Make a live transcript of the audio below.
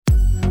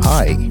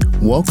Hi,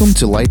 welcome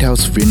to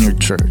Lighthouse Vineyard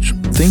Church.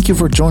 Thank you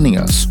for joining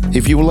us.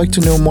 If you would like to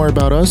know more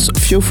about us,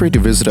 feel free to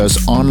visit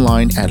us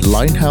online at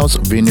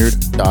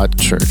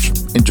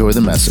lighthousevineyard.church. Enjoy the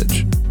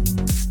message.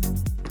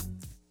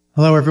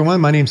 Hello,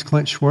 everyone. My name's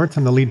Clint Schwartz.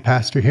 I'm the lead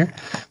pastor here.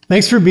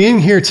 Thanks for being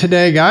here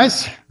today,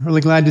 guys.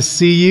 Really glad to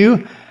see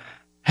you.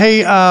 Hey,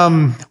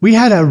 we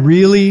had a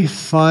really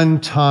fun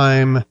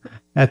time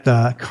at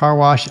the car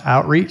wash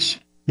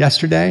outreach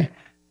yesterday,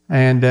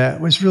 and it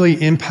was really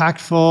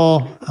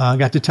impactful.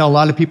 Got to tell a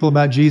lot of people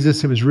about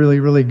Jesus. It was really,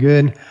 really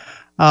good.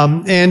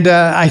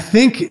 I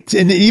think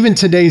even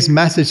today's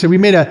message, so we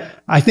made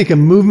a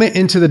movement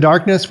into the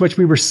darkness, which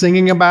we were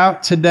singing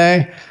about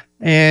today.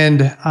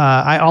 And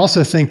I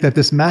also think that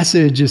this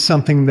message is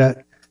something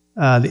that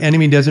the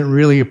enemy doesn't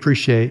really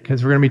appreciate,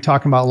 because we're going to be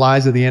talking about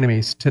lies of the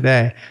enemies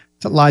today.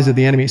 Lies of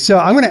the enemy. So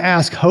I'm going to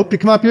ask Hope to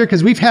come up here,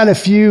 because we've had a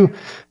few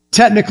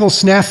technical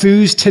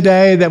snafus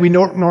today that we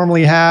don't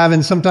normally have.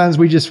 And sometimes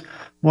we just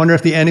wonder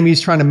if the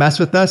enemy's trying to mess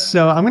with us.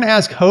 So I'm going to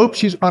ask Hope.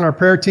 She's on our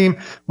prayer team,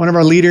 one of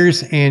our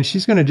leaders, and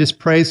she's going to just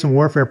pray some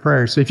warfare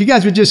prayers. So if you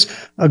guys would just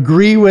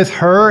agree with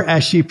her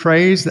as she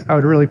prays, I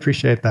would really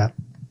appreciate that.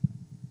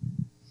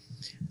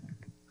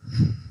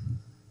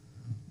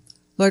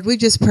 Lord, we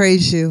just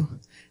praise you.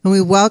 And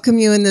we welcome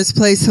you in this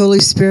place, Holy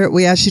Spirit.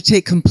 We ask you to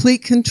take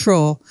complete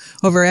control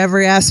over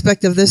every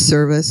aspect of this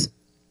service.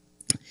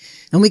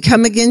 And we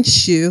come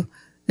against you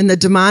in the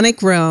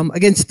demonic realm,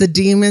 against the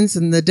demons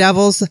and the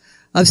devils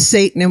of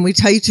Satan. And we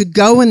tell you to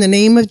go in the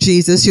name of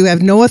Jesus. You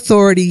have no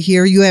authority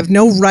here. You have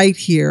no right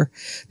here.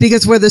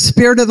 Because where the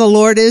Spirit of the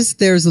Lord is,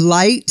 there's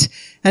light,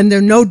 and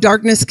there no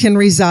darkness can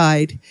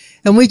reside.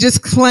 And we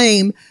just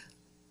claim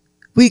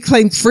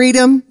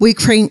freedom, we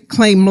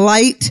claim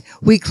light,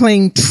 we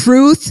claim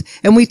truth,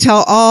 and we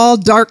tell all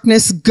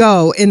darkness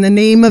go in the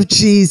name of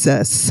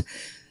Jesus.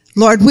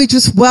 Lord, we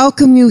just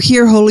welcome you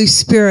here, Holy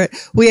Spirit.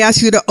 We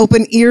ask you to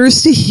open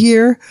ears to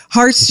hear,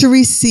 hearts to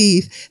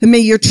receive, and may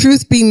your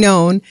truth be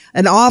known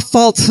and all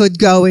falsehood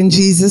go in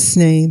Jesus'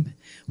 name.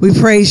 We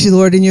praise you,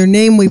 Lord. In your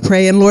name we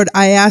pray. And Lord,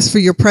 I ask for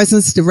your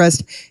presence to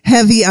rest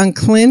heavy on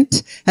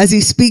Clint as he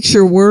speaks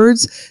your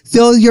words.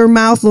 Fill your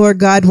mouth, Lord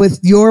God, with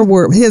your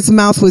word, his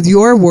mouth with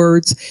your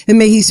words. And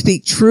may he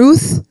speak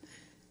truth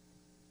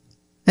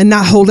and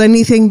not hold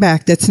anything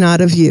back that's not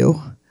of you.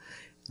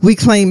 We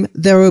claim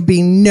there will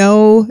be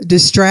no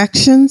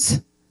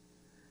distractions,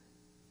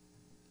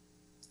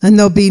 and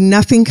there'll be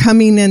nothing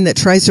coming in that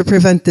tries to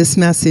prevent this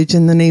message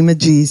in the name of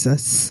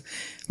Jesus.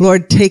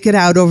 Lord, take it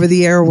out over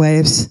the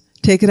airwaves.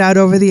 Take it out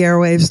over the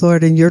airwaves,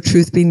 Lord, and your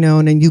truth be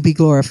known and you be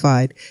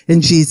glorified.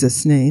 In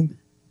Jesus' name.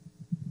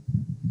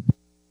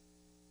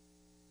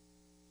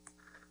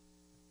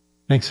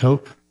 Thanks,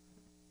 Hope.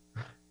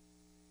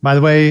 By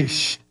the way,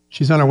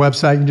 she's on our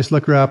website. You can just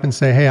look her up and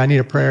say, hey, I need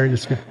a prayer.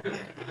 Just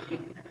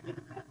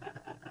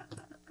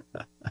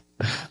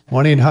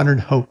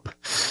 1-800-HOPE.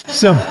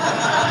 So,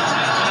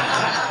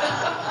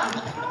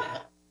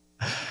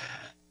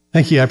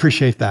 thank you. I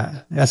appreciate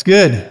that. That's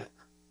good.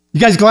 You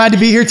guys glad to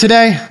be here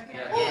today?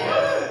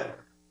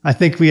 I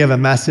think we have a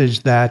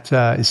message that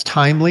is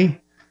timely.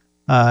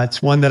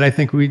 It's one that I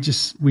think we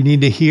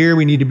need to hear.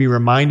 We need to be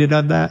reminded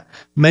of that.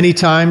 Many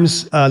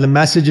times, the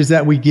messages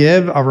that we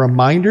give are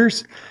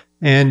reminders,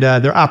 and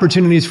they're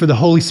opportunities for the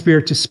Holy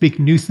Spirit to speak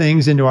new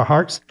things into our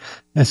hearts.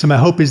 And so my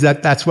hope is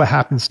that that's what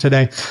happens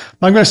today.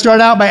 I'm going to start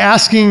out by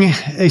asking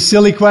a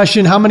silly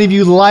question. How many of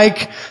you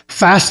like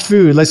fast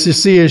food? Let's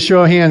just see a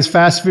show of hands.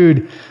 Fast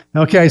food.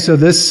 Okay, so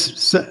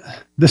this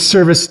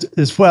service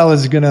as well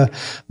is going to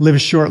live a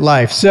short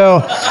life. So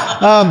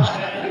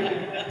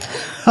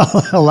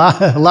a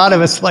lot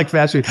of us like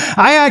fast food.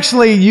 I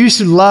actually used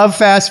to love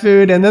fast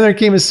food, and then there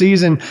came a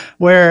season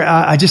where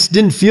I just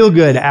didn't feel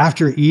good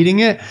after eating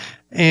it.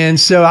 And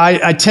so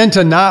I tend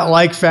to not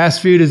like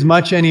fast food as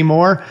much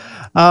anymore.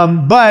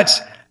 But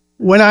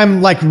when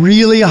I'm like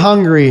really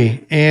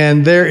hungry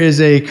and there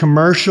is a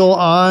commercial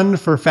on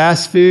for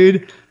fast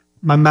food,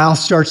 my mouth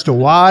starts to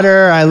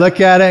water. I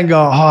look at it and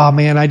go, oh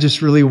man, I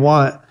just really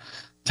want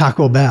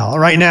Taco Bell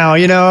right now.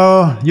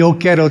 Yo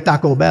quiero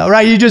Taco Bell,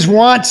 right? You just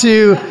want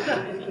to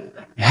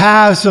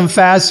have some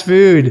fast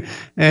food,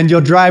 and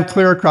you'll drive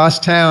clear across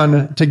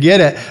town to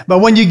get it. But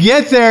when you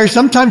get there,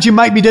 sometimes you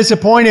might be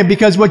disappointed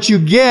because what you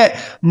get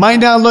might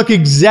not look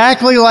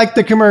exactly like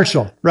the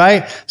commercial,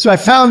 right? So I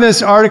found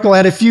this article,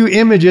 had a few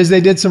images. They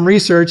did some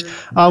research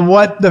on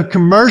what the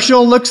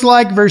commercial looks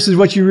like versus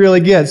what you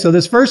really get. So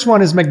this first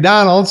one is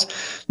McDonald's.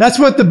 That's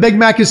what the Big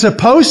Mac is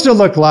supposed to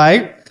look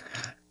like.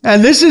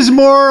 And this is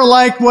more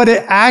like what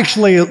it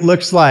actually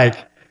looks like.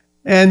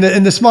 And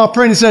in the small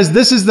print, it says,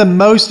 this is the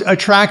most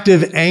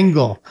attractive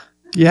angle.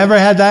 You ever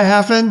had that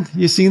happen?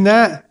 You seen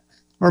that?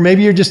 Or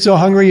maybe you're just so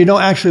hungry you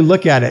don't actually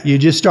look at it. You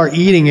just start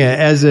eating it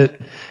as it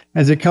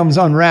comes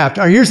unwrapped.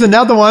 Or here's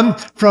another one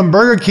from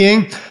Burger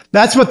King.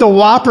 That's what the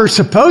Whopper's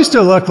supposed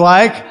to look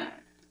like.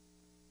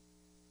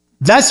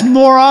 That's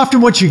more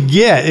often what you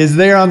get is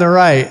there on the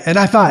right. And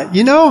I thought,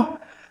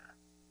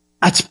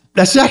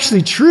 that's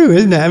actually true,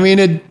 isn't it? I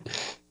mean,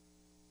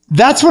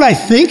 that's what I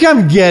think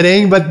I'm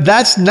getting, but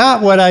that's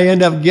not what I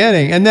end up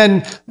getting. And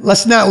then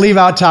let's not leave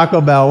out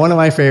Taco Bell, one of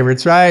my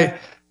favorites, right?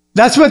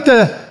 That's what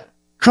the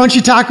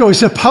crunchy taco is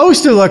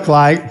supposed to look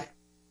like.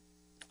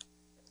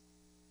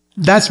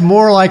 That's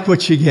more like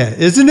what you get,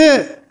 isn't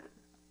it?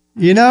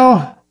 You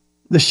know,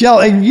 the shell,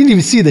 and you can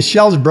even see the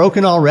shell's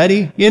broken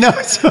already, you know,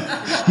 so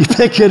you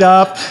pick it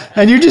up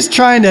and you're just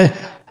trying to,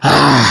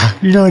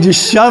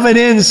 just shove it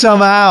in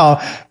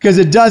somehow because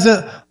it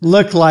doesn't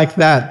look like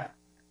that.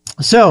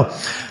 So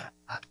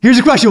here's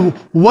a question.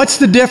 What's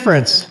the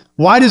difference?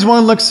 Why does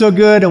one look so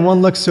good and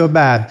one look so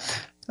bad?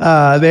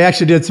 They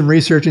actually did some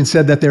research and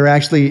said that they're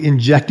actually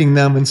injecting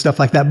them and stuff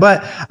like that.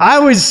 But I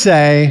would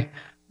say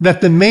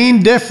that the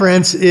main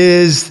difference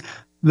is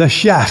the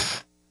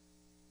chef,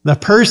 the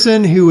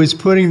person who is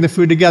putting the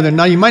food together.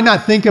 Now, you might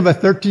not think of a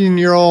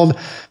 13-year-old,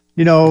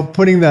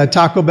 putting the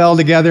Taco Bell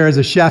together as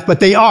a chef, but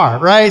they are,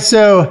 right?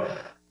 So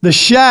the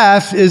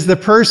chef is the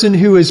person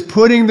who is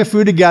putting the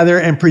food together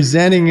and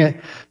presenting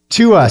it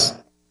to us.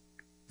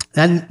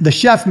 And the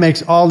chef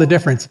makes all the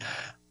difference.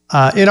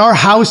 In our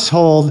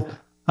household,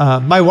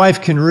 my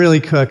wife can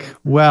really cook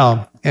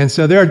well. And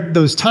so there are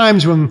those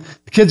times when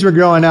the kids were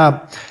growing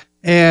up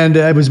and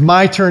it was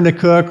my turn to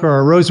cook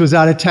or Rose was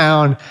out of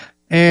town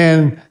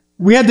and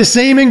we had the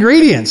same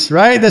ingredients,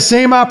 right? The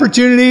same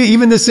opportunity,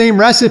 even the same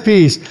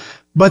recipes.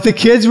 But the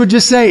kids would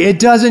just say, it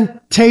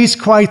doesn't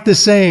taste quite the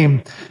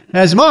same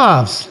as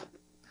Mom's.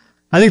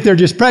 I think they're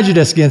just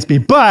prejudiced against me.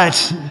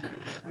 But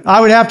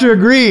I would have to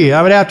agree.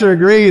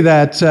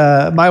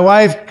 That my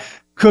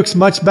wife cooks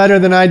much better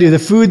than I do. The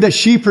food that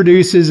she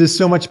produces is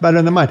so much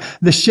better than mine.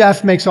 The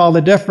chef makes all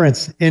the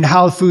difference in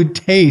how food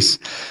tastes.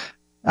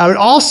 I would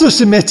also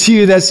submit to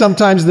you that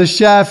sometimes the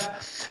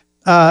chef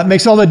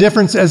makes all the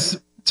difference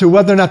as to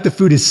whether or not the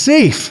food is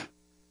safe,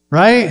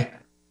 right?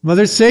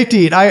 Whether it's safe to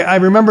eat. I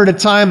remember at a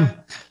time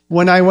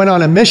when I went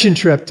on a mission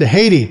trip to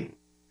Haiti,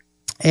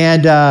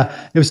 and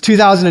it was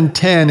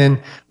 2010,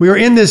 and we were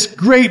in this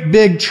great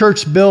big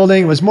church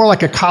building. It was more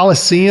like a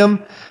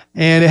coliseum,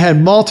 and it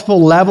had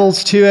multiple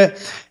levels to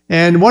it.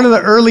 And one of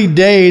the early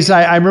days,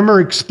 I remember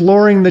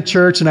exploring the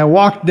church, and I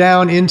walked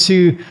down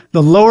into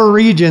the lower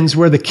regions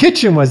where the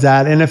kitchen was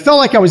at, and it felt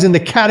like I was in the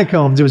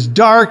catacombs. It was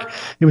dark,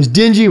 it was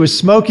dingy, it was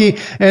smoky,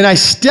 and I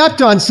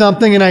stepped on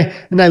something, and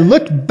I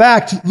looked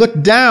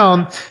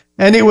down,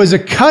 and it was a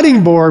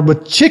cutting board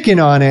with chicken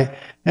on it,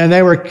 and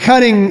they were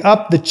cutting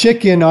up the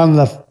chicken on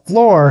the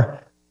floor,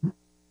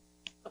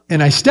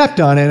 and I stepped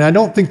on it, and I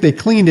don't think they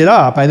cleaned it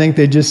up. I think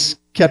they just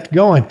kept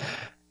going.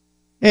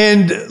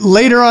 And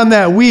later on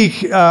that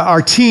week,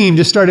 our team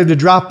just started to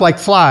drop like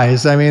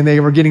flies. I mean, they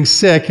were getting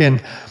sick,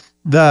 and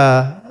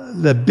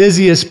the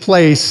busiest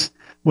place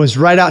was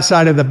right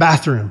outside of the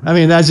bathroom. I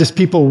mean, that's just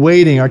people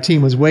waiting. Our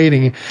team was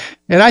waiting.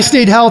 And I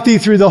stayed healthy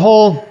through the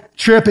whole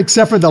trip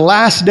except for the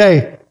last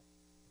day.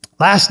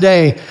 Last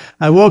day,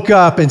 I woke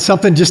up and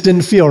something just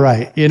didn't feel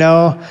right,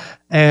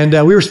 And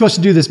we were supposed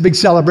to do this big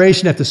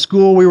celebration at the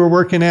school we were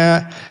working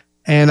at.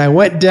 And I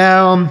went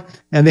down,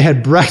 and they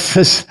had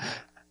breakfast.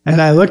 And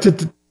I looked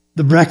at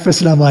the breakfast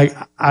and I'm like,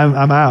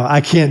 I'm out.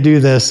 I can't do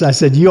this. I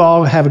said, you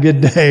all have a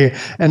good day.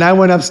 And I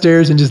went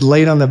upstairs and just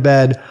laid on the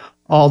bed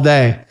all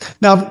day.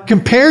 Now,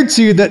 compared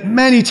to that,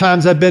 many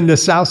times I've been to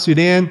South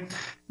Sudan,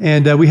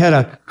 and we had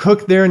a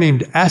cook there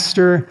named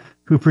Esther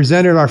who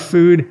prepared our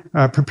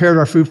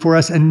food for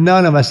us, and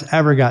none of us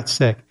ever got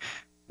sick.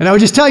 And I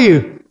would just tell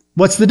you,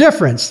 what's the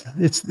difference?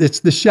 It's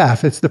the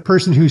chef. It's the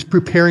person who's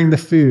preparing the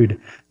food.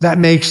 That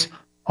makes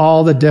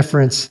all the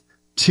difference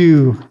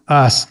to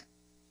us.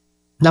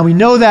 Now, we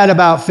know that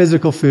about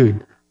physical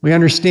food. We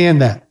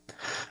understand that.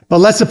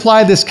 But let's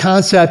apply this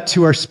concept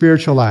to our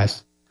spiritual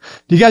lives.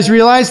 Do you guys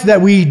realize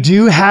that we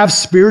do have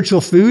spiritual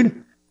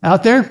food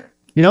out there?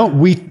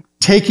 We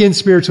take in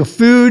spiritual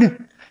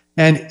food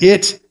and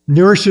it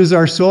nourishes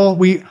our soul.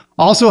 We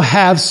also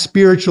have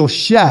spiritual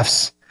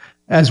chefs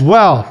as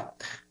well.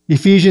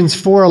 Ephesians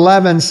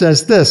 4:11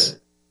 says this.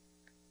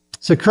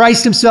 So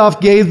Christ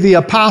himself gave the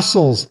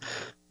apostles,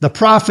 the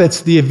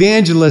prophets, the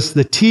evangelists,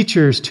 the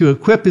teachers to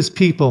equip his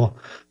people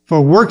for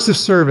works of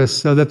service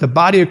so that the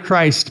body of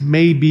Christ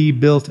may be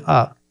built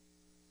up.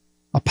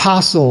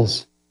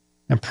 Apostles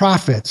and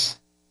prophets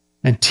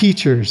and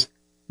teachers,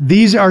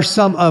 these are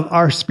some of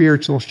our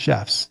spiritual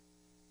chefs.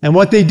 And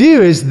what they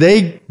do is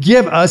they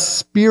give us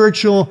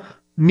spiritual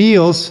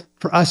meals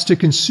for us to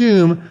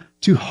consume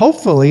to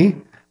hopefully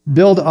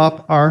build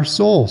up our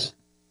souls.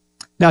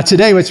 Now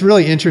today, what's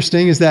really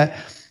interesting is that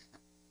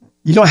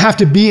you don't have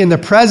to be in the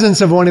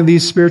presence of one of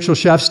these spiritual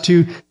chefs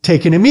to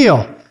take in a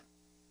meal.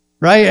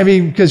 Right? I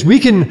mean, because we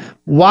can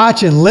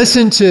watch and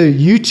listen to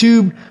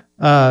YouTube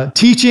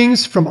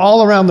teachings from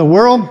all around the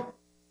world.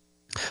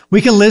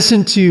 We can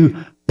listen to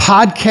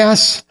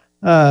podcast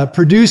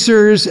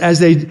producers as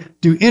they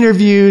do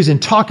interviews and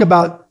talk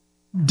about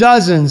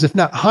dozens, if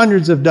not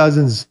hundreds of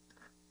dozens.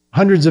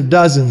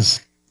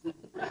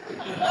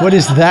 What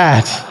is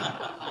that?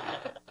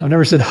 I've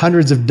never said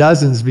hundreds of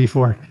dozens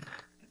before.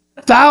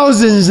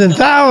 Thousands and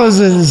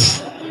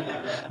thousands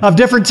of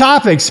different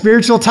topics,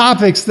 spiritual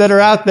topics that are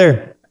out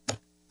there.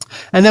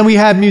 And then we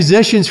have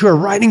musicians who are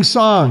writing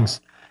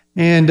songs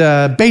and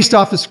based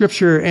off the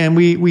scripture, and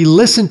we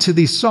listen to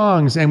these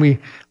songs and we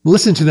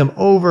listen to them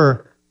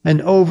over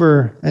and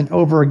over and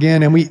over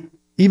again. And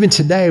even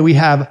today, we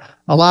have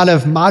a lot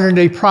of modern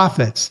day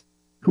prophets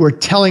who are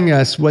telling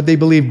us what they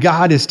believe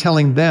God is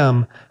telling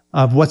them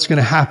of what's going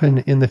to happen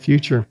in the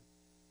future.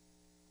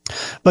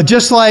 But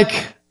just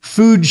like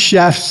food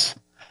chefs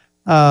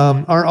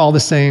aren't all the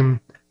same,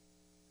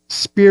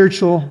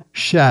 spiritual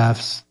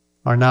chefs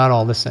are not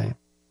all the same.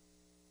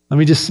 Let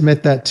me just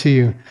submit that to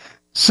you.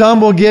 Some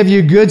will give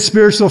you good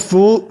spiritual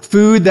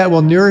food that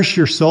will nourish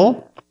your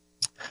soul,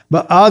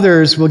 but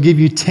others will give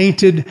you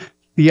tainted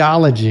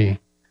theology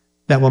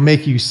that will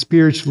make you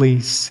spiritually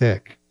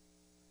sick.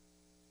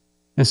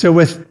 And so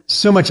with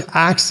so much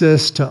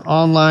access to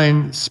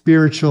online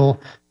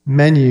spiritual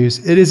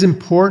menus, it is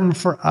important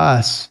for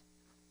us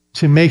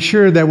to make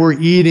sure that we're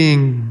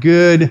eating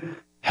good,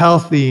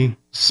 healthy,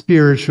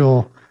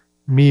 spiritual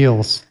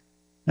meals.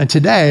 And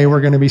today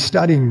we're going to be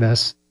studying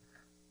this.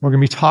 We're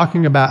going to be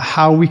talking about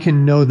how we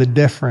can know the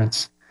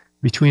difference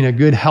between a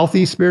good,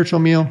 healthy spiritual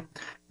meal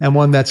and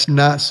one that's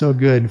not so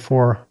good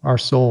for our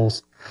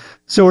souls.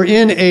 So we're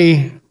in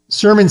a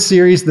sermon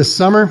series this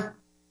summer.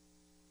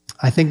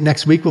 I think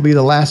next week will be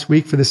the last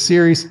week for the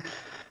series,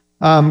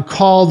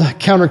 called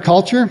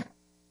Counterculture,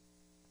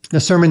 the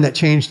sermon that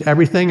changed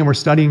everything. And we're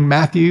studying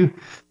Matthew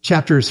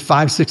chapters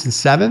 5, 6, and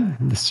 7,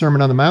 the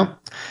Sermon on the Mount.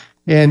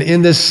 And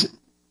in this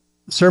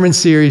sermon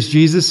series,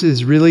 Jesus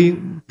is really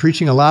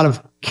preaching a lot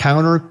of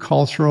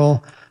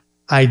countercultural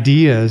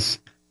ideas.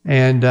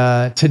 And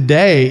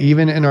today,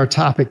 even in our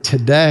topic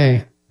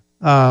today,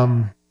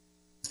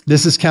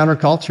 this is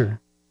counterculture.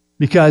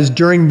 Because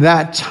during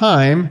that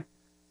time,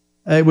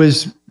 it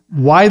was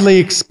widely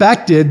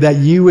expected that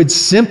you would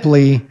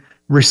simply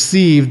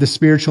receive the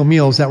spiritual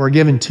meals that were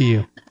given to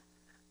you.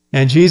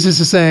 And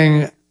Jesus is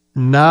saying,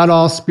 not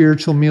all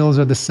spiritual meals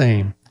are the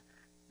same,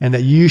 and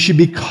that you should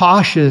be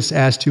cautious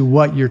as to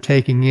what you're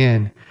taking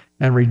in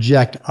and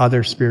reject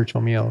other spiritual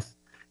meals.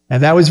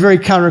 And that was very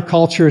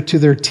counterculture to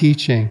their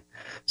teaching.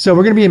 So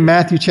we're going to be in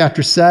Matthew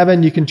chapter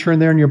 7. You can turn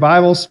there in your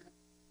Bibles,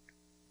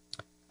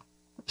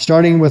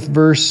 starting with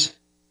verse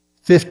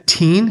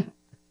 15.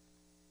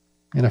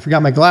 And I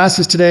forgot my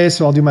glasses today,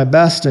 so I'll do my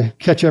best to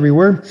catch every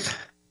word.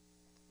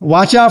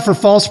 Watch out for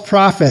false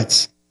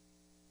prophets.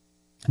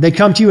 They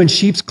come to you in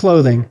sheep's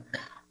clothing,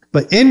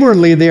 but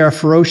inwardly they are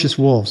ferocious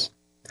wolves.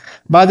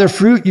 By their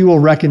fruit you will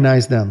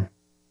recognize them.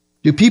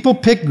 Do people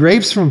pick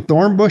grapes from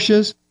thorn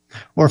bushes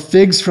or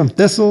figs from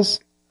thistles?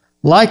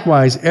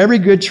 Likewise, every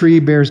good tree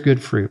bears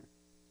good fruit,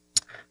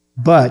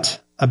 but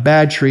a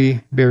bad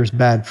tree bears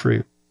bad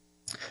fruit.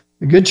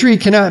 A good tree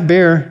cannot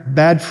bear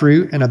bad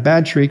fruit, and a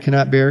bad tree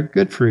cannot bear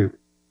good fruit.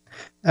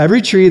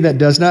 Every tree that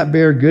does not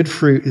bear good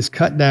fruit is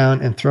cut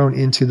down and thrown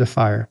into the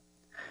fire.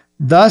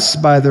 Thus,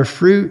 by their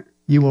fruit,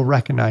 you will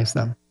recognize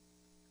them.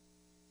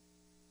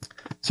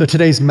 So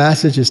today's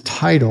message is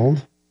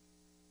titled,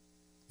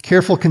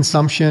 Careful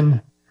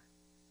Consumption,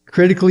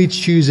 Critically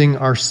Choosing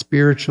Our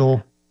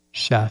Spiritual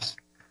Chefs.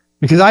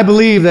 Because I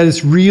believe that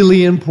it's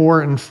really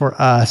important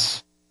for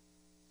us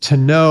to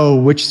know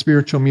which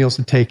spiritual meals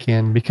to take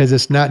in, because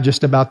it's not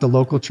just about the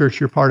local church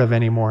you're part of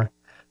anymore.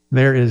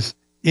 There is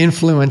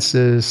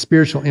influences,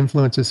 spiritual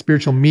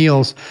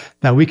meals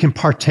that we can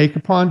partake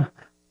upon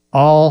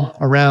all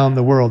around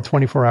the world,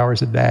 24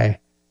 hours a day.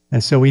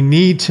 And so we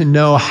need to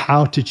know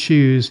how to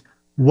choose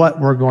what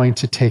we're going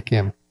to take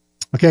in.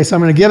 Okay, so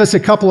I'm going to give us a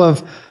couple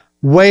of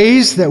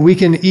ways that we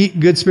can eat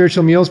good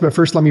spiritual meals, but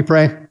first let me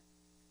pray.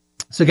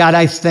 So God,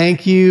 I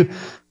thank you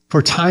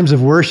for times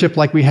of worship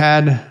like we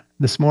had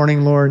this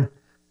morning, Lord,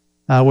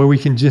 where we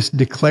can just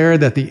declare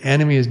that the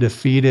enemy is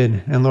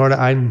defeated. And Lord,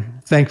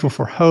 I'm thankful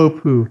for Hope,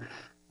 who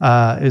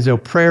is a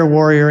prayer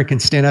warrior and can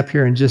stand up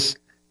here and just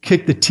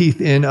kick the teeth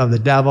in of the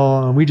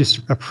devil. And we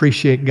just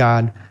appreciate,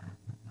 God,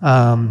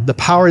 the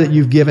power that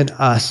you've given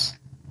us.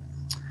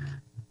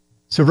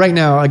 So right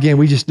now, again,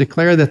 we just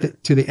declare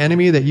that to the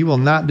enemy that you will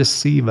not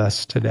deceive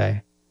us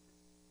today.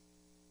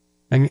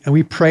 And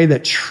we pray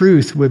that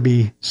truth would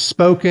be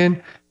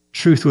spoken,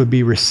 truth would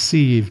be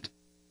received.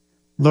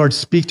 Lord,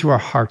 speak to our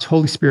hearts.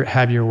 Holy Spirit,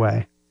 have your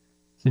way.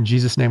 In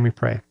Jesus' name we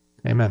pray.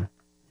 Amen.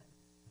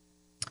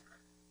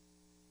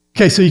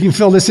 Okay, so you can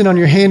fill this in on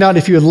your handout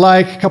if you would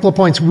like. A couple of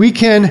points. We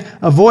can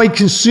avoid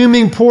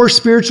consuming poor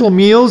spiritual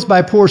meals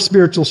by poor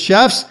spiritual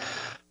chefs.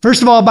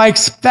 First of all, by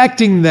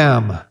expecting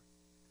them.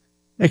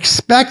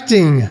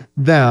 Expecting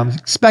them.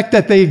 Expect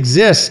that they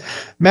exist.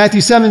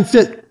 Matthew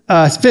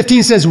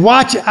 7:15 says,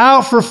 watch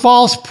out for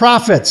false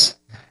prophets.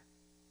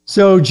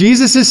 So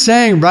Jesus is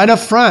saying right up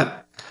front,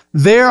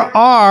 there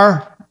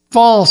are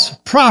false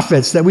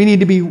prophets that we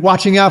need to be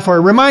watching out for.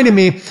 It reminded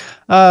me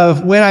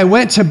of when I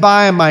went to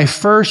buy my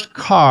first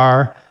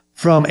car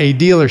from a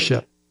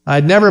dealership.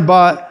 I'd never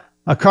bought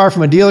a car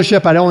from a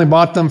dealership. I'd only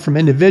bought them from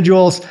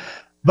individuals.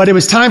 But it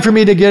was time for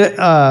me to get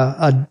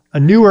a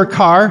newer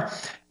car.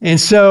 And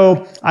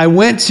so I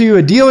went to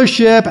a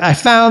dealership. I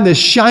found this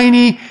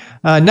shiny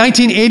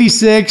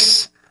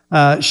 1986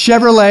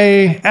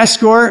 Chevrolet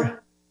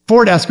Escort.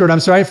 Ford Escort, I'm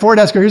sorry. Ford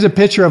Escort. Here's a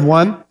picture of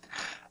one.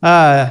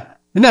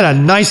 Isn't that a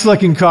nice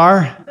looking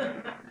car?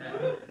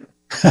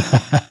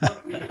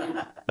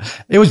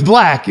 It was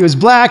black. It was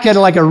black, had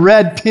like a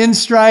red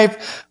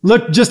pinstripe,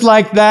 looked just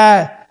like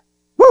that.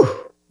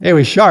 Whew, it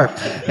was sharp.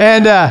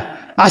 And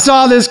I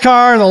saw this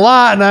car in the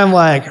lot, and I'm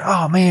like,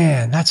 oh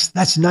man,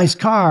 that's a nice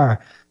car.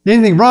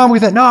 Anything wrong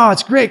with it? No,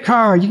 it's a great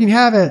car. You can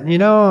have it,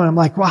 And I'm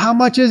like, well, how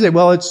much is it?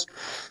 Well, it's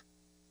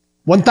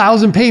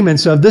 1,000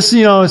 payments of this,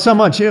 so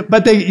much.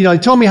 But they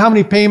told me how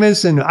many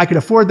payments, and I could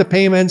afford the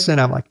payments. And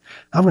I'm like,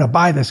 I'm going to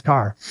buy this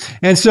car.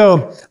 And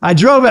so I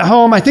drove it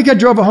home. I think I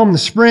drove it home in the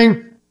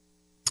spring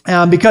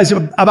because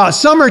about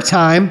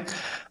summertime,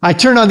 I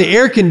turned on the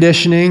air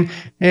conditioning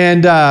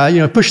and,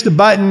 pushed the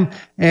button,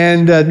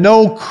 and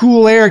no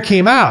cool air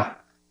came out.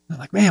 I'm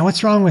like, man,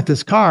 what's wrong with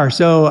this car?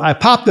 So I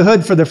popped the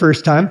hood for the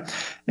first time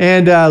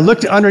and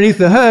looked underneath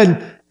the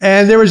hood,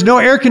 and there was no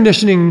air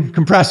conditioning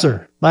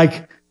compressor.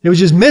 Like, it was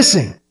just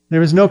missing. There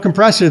was no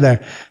compressor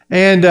there.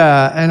 And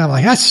I'm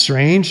like, that's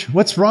strange.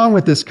 What's wrong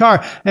with this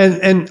car?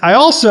 And I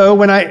also,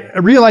 when I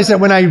realized that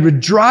when I would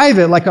drive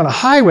it, like on a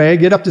highway,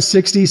 get up to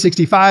 60,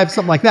 65,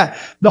 something like that,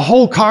 the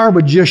whole car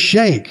would just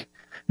shake.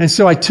 And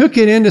so I took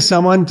it into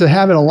someone to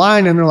have it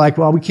aligned, and they're like,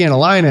 well, we can't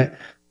align it.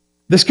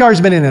 This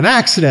car's been in an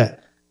accident,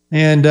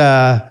 and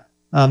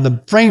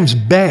the frame's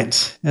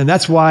bent, and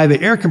that's why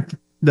the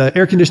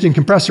air conditioning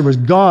compressor was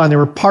gone. There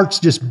were parts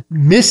just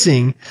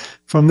missing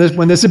from this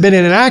when this had been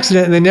in an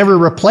accident, and they never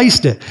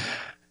replaced it.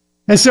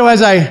 And so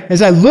as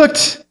I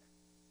looked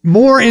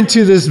more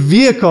into this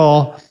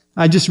vehicle,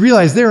 I just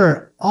realized there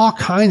are all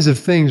kinds of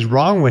things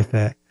wrong with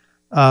it.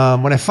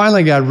 When I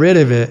finally got rid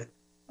of it,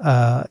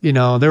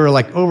 there were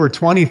like over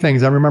 20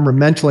 things. I remember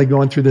mentally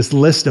going through this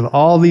list of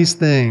all these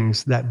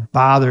things that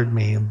bothered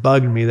me and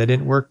bugged me that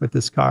didn't work with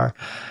this car.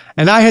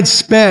 And I had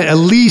spent at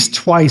least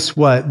twice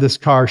what this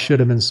car should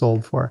have been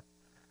sold for.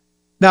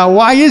 Now,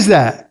 why is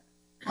that?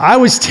 I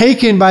was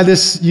taken by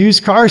this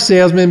used car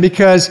salesman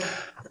because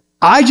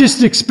I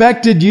just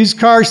expected used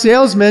car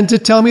salesmen to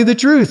tell me the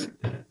truth.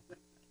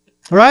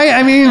 Right?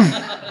 I mean,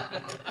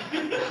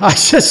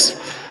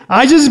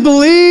 I just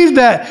believed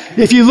that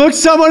if you looked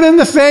someone in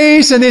the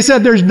face and they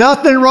said there's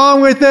nothing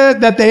wrong with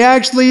it, that they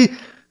actually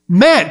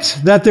meant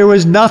that there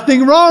was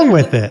nothing wrong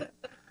with it.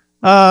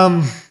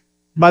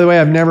 By the way,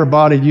 I've never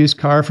bought a used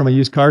car from a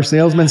used car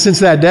salesman since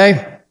that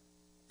day.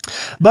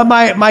 But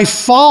my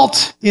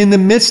fault in the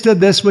midst of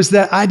this was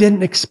that I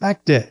didn't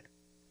expect it.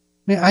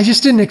 I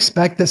just didn't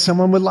expect that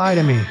someone would lie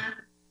to me.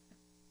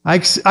 I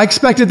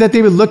expected that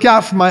they would look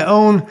out for my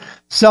own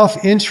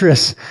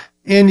self-interest.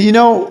 And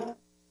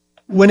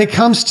when it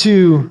comes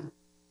to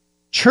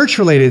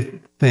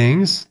church-related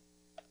things,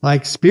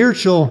 like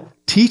spiritual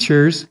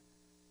teachers,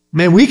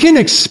 man, we can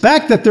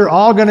expect that they're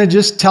all going to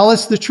just tell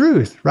us the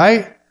truth,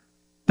 right?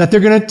 That they're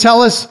going to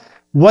tell us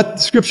what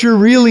Scripture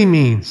really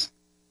means.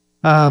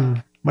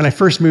 When I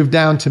first moved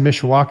down to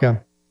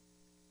Mishawaka,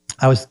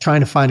 I was trying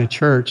to find a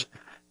church,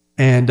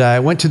 and I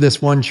went to this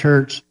one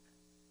church,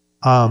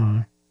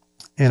 and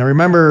I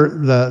remember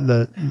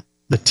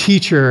the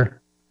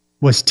teacher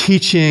was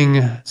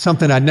teaching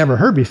something I'd never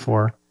heard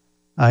before.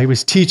 He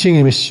was teaching,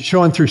 he was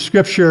showing through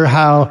Scripture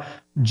how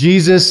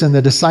Jesus and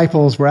the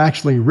disciples were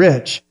actually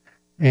rich,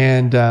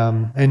 and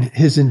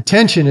his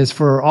intention is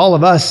for all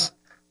of us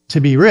to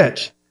be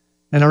rich.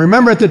 And I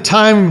remember at the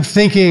time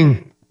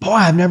thinking, boy,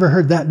 I've never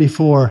heard that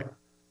before.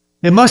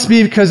 It must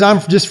be because I'm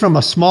just from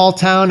a small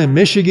town in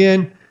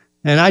Michigan,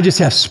 and I just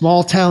have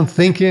small town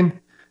thinking,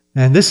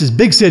 and this is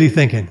big city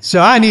thinking.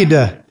 So I need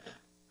to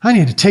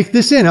take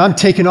this in. I'm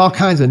taking all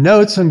kinds of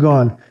notes. I'm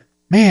going,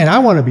 man, I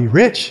want to be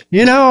rich.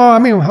 I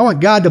want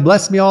God to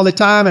bless me all the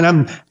time, and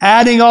I'm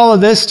adding all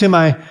of this to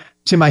my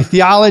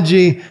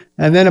theology.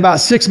 And then about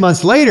 6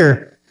 months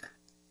later,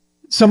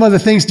 some of the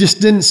things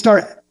just didn't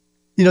start.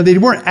 They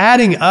weren't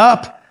adding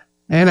up,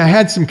 and I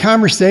had some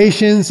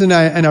conversations, and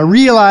I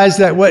realized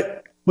that what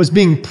was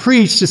being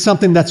preached is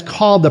something that's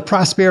called the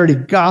prosperity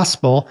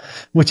gospel,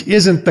 which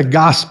isn't the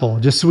gospel.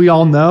 Just so we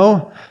all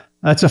know,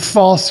 it's a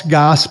false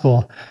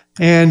gospel.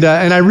 And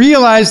I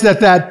realized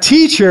that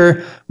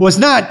teacher was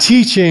not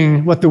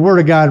teaching what the Word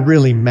of God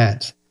really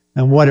meant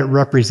and what it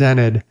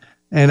represented.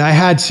 And I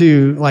had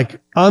to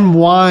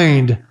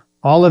unwind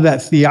all of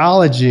that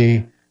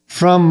theology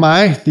from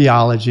my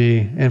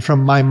theology and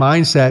from my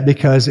mindset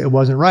because it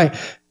wasn't right.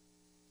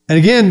 And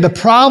again, the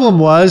problem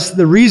was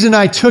the reason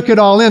I took it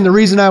all in, the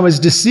reason I was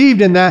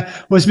deceived in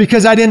that was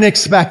because I didn't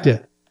expect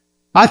it.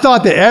 I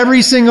thought that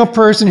every single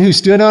person who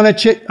stood on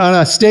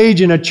a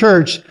stage in a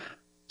church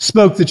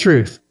spoke the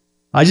truth.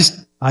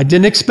 I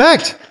didn't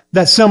expect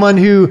that someone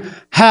who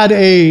had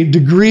a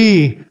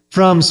degree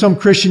from some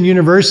Christian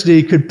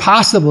university could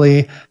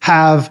possibly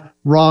have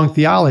wrong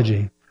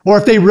theology. Or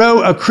if they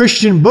wrote a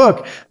Christian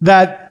book,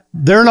 that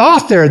they're an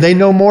author, they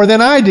know more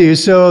than I do,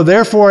 so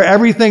therefore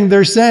everything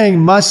they're saying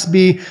must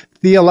be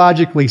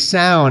theologically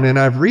sound. And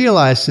I've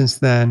realized since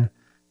then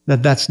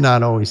that that's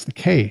not always the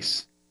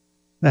case.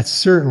 That's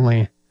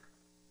certainly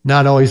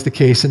not always the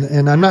case.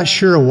 And I'm not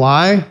sure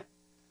why.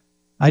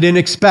 I didn't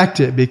expect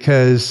it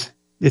because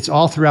It's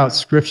all throughout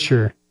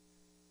Scripture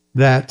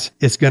that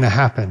it's going to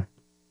happen.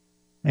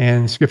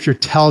 And Scripture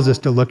tells us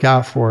to look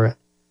out for it.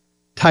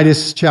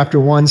 Titus chapter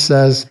 1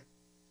 says,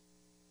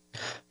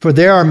 "For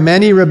there are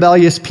many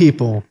rebellious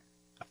people,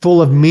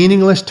 full of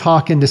meaningless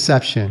talk and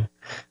deception,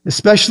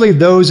 especially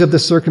those of the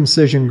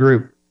circumcision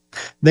group.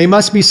 They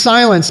must be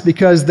silenced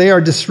because they are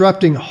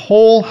disrupting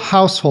whole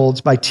households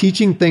by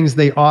teaching things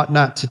they ought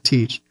not to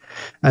teach,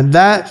 and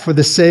that for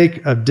the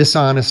sake of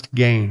dishonest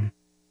gain."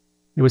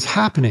 It was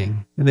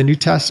happening in the New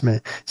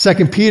Testament.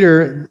 2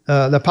 Peter,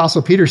 the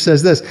Apostle Peter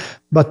says this,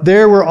 "But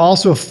there were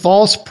also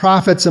false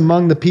prophets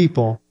among the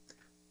people,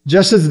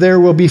 just as there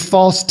will be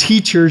false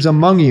teachers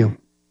among you.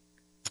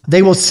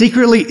 They will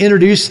secretly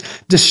introduce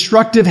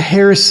destructive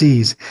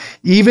heresies,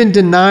 even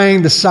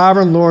denying the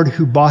sovereign Lord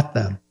who bought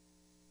them."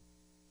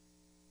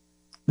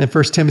 Then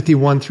 1 Timothy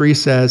 1:3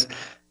 says,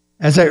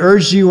 "As I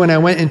urged you when I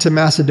went into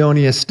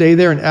Macedonia, stay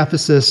there in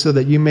Ephesus so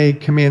that you may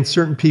command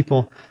certain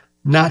people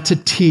not to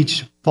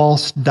teach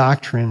false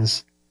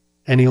doctrines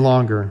any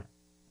longer."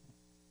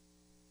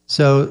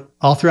 So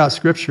all throughout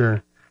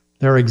Scripture,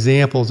 there are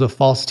examples of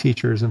false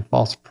teachers and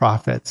false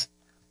prophets.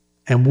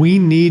 And we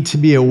need to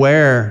be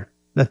aware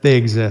that they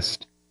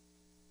exist,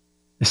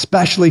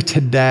 especially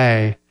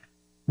today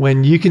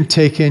when you can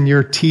take in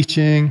your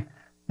teaching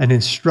and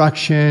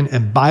instruction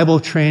and Bible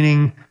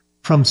training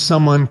from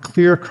someone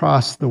clear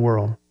across the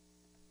world,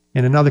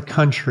 in another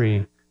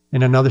country,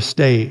 in another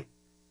state,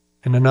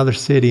 in another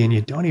city, and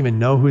you don't even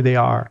know who they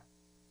are.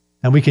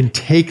 And we can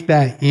take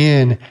that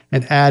in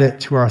and add it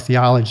to our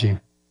theology.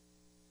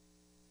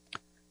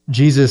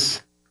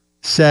 Jesus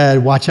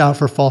said, watch out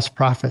for false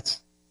prophets.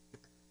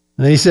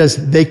 And then he says,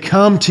 they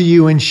come to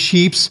you in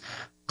sheep's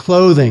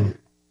clothing,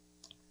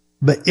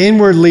 but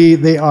inwardly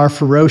they are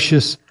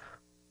ferocious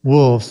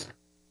wolves.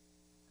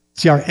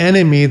 See, our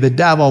enemy, the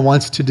devil,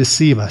 wants to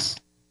deceive us.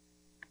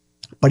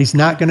 But he's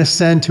not going to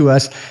send to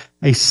us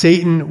a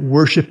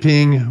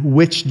Satan-worshiping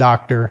witch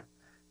doctor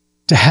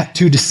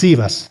to deceive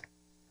us.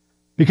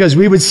 Because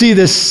we would see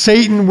this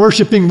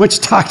Satan-worshiping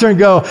witch doctor and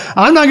go,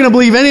 I'm not going to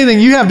believe anything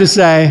you have to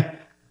say.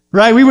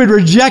 Right? We would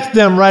reject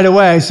them right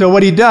away. So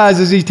what he does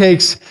is he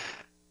takes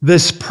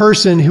this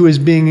person who is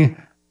being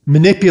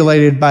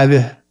manipulated by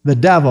the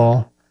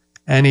devil,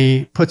 and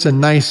he puts a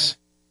nice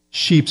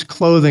sheep's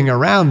clothing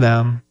around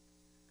them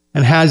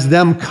and has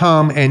them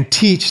come and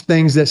teach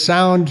things that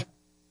sound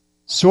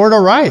sort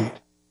of right.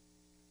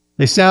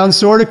 They sound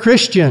sort of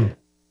Christian,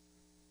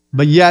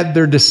 but yet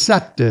they're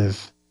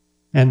deceptive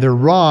and they're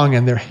wrong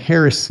and they're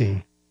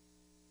heresy.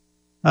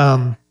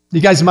 You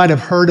guys might have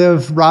heard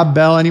of Rob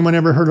Bell. Anyone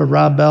ever heard of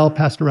Rob Bell,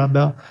 Pastor Rob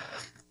Bell?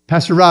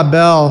 Pastor Rob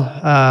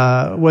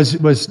Bell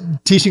was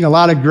teaching a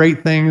lot of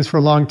great things for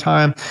a long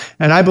time,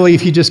 and I believe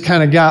he just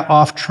kind of got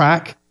off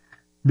track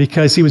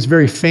because he was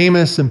very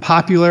famous and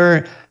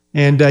popular,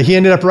 and he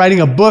ended up writing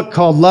a book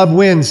called Love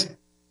Wins,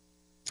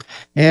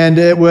 and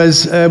it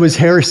was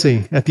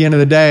heresy at the end of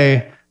the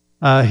day.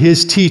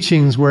 His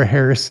teachings were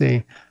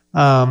heresy,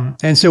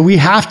 and so we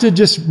have to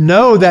just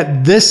know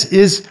that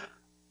this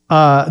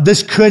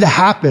could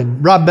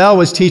happen. Rob Bell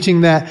was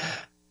teaching that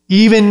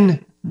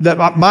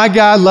that my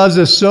God loves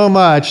us so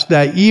much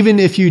that even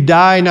if you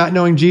die not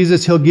knowing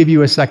Jesus, he'll give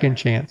you a second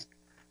chance.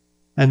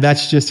 And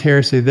that's just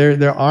heresy.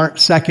 There aren't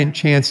second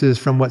chances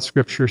from what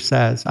Scripture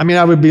says. I mean,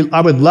 I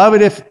would love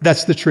it if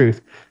that's the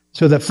truth,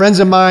 so that friends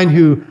of mine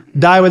who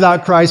die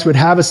without Christ would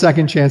have a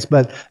second chance,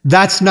 but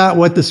that's not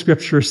what the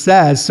Scripture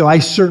says. So I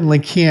certainly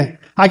can't.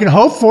 I can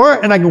hope for it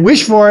and I can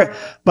wish for it,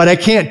 but I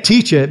can't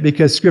teach it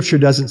because Scripture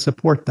doesn't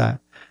support that.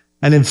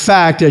 And in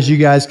fact, as you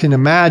guys can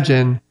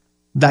imagine,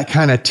 that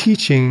kind of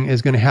teaching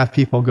is going to have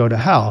people go to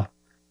hell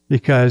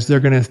because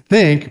they're going to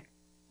think,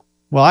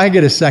 well, I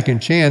get a second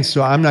chance,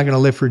 so I'm not going to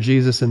live for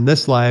Jesus in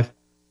this life.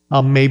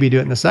 I'll maybe do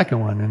it in the second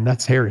one. And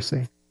that's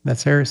heresy.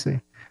 That's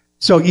heresy.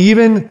 So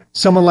even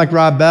someone like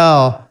Rob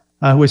Bell,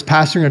 who is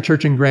pastoring a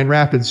church in Grand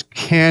Rapids,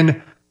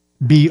 can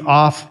be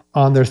off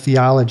on their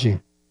theology.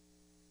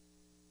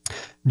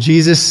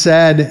 Jesus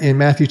said in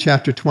Matthew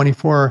chapter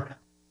 24,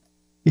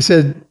 he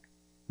said,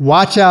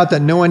 watch out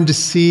that no one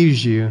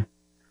deceives you,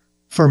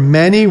 for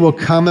many will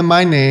come in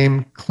my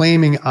name,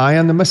 claiming I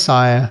am the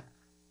Messiah,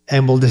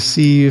 and will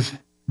deceive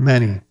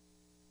many.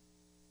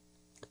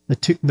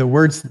 The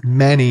words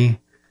many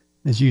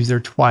is used there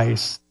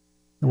twice.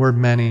 The word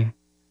many.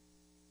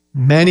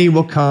 Many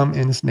will come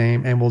in his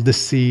name and will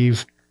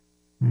deceive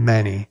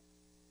many.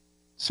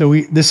 So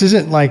this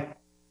isn't like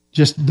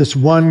just this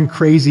one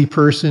crazy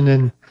person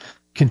in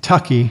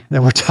Kentucky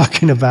that we're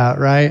talking about,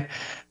 right?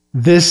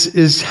 This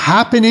is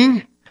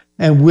happening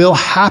and will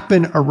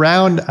happen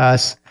around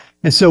us.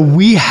 And so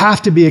we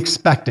have to be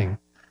expecting.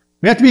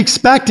 We have to be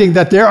expecting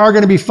that there are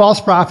going to be false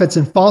prophets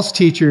and false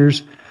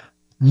teachers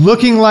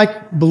looking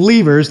like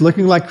believers,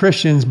 looking like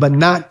Christians, but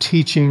not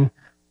teaching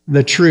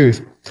the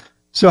truth.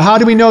 So how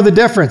do we know the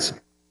difference?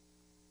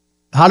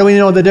 How do we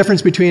know the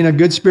difference between a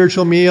good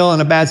spiritual meal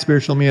and a bad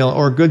spiritual meal,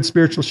 or a good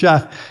spiritual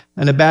chef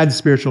and a bad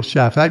spiritual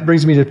chef? That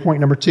brings me to point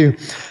number 2.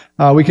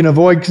 We can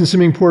avoid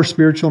consuming poor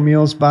spiritual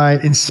meals by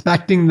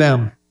inspecting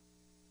them.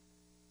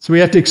 So we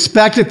have to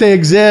expect that they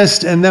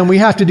exist, and then we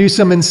have to do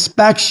some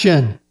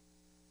inspection,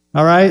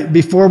 all right,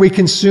 before we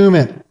consume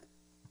it.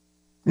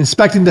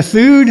 Inspecting the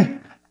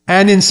food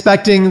and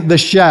inspecting the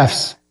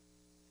chefs.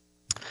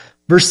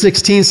 Verse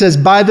 16 says,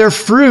 by their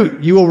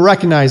fruit you will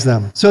recognize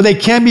them. So they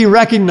can be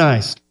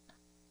recognized.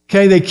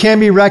 Okay, they can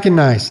be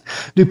recognized.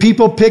 Do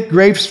people pick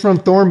grapes from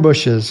thorn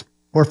bushes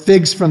or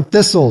figs from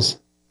thistles?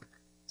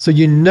 So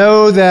you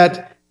know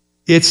that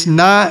it's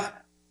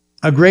not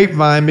a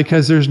grapevine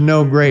because there's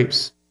no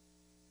grapes.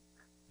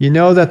 You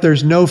know that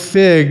there's no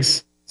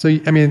figs. So,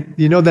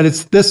 you know that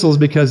it's thistles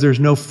because there's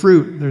no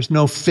fruit. There's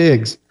no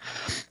figs.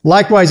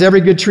 Likewise,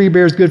 every good tree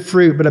bears good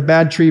fruit, but a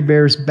bad tree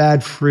bears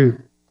bad fruit.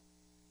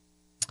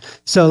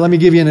 So let me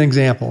give you an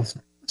example.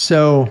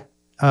 So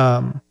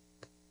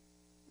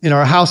in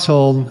our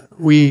household,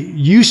 we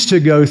used to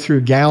go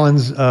through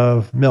gallons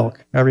of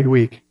milk every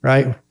week,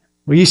 right?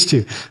 We used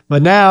to.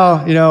 But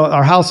now,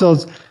 our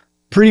household's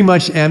pretty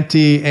much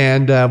empty,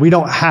 and we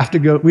don't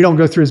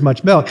go through as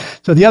much milk.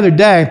 So the other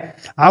day,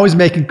 I was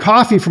making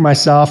coffee for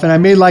myself, and I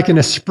made like an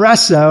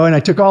espresso, and I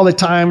took all the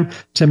time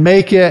to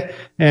make it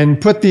and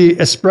put the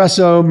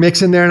espresso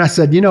mix in there, and I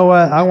said, you know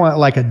what? I want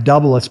like a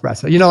double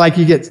espresso. Like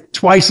you get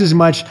twice as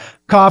much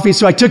coffee.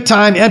 So I took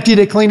time, emptied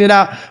it, cleaned it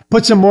out,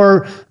 put some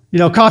more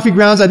coffee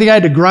grounds. I think I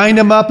had to grind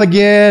them up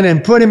again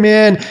and put them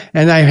in.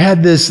 And I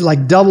had this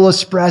like double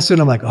espresso,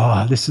 and I'm like,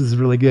 oh, this is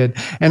really good.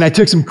 And I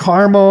took some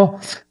caramel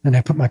and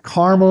I put my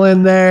caramel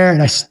in there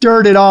and I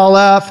stirred it all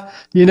up,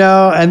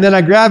 and then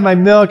I grabbed my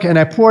milk and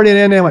I poured it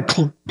in and I went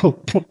clunk,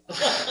 clunk, clunk.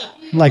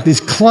 Like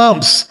these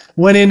clumps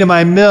went into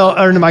my milk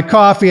or into my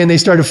coffee, and they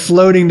started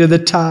floating to the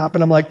top.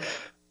 And I'm like,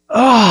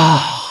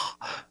 oh,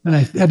 and I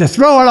had to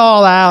throw it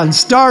all out and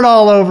start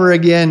all over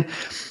again.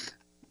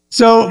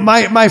 So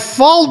my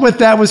fault with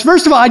that was,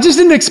 first of all, I just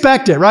didn't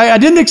expect it, right? I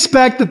didn't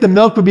expect that the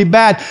milk would be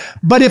bad.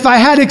 But if I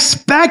had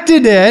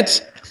expected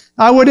it,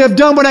 I would have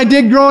done what I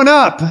did growing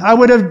up. I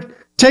would have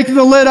taken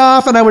the lid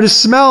off and I would have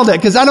smelled it.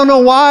 Because I don't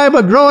know why,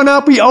 but growing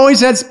up, we always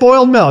had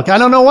spoiled milk. I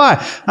don't know why.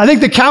 I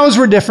think the cows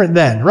were different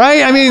then, right?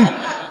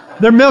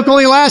 Their milk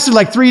only lasted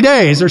like 3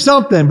 days or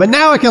something. But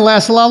now it can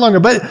last a lot longer.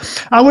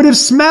 But I would have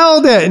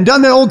smelled it and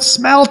done the old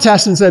smell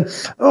test and said,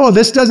 oh,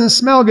 this doesn't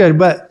smell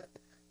good.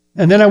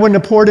 And then I wouldn't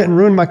have poured it and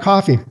ruined my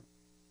coffee.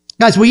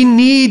 Guys, we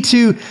need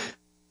to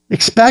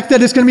expect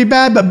that it's going to be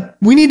bad, but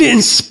we need to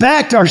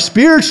inspect our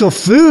spiritual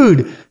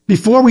food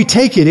before we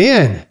take it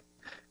in.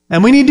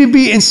 And we need to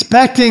be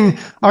inspecting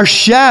our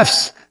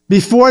chefs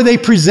before they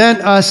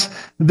present us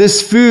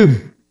this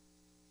food.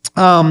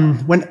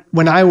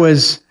 When I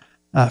was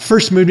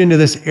first moved into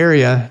this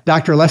area,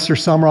 Dr. Lester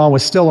Sumrall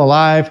was still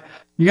alive.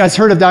 You guys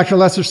heard of Dr.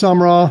 Lester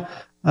Sumrall?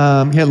 He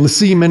had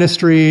LaCie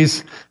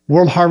Ministries,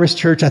 World Harvest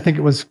Church, I think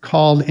it was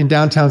called, in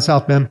downtown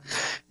South Bend.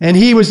 And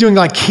he was doing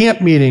like camp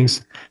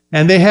meetings.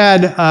 And they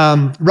had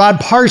Rod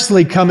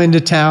Parsley come into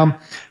town.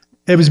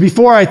 It was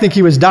before, I think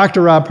he was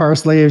Dr. Rod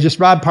Parsley. It was just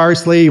Rod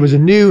Parsley. He was a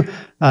new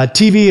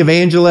TV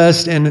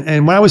evangelist.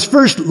 And when I was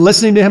first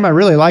listening to him, I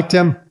really liked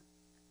him.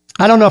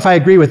 I don't know if I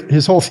agree with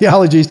his whole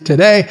theology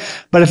today,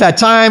 but at that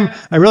time,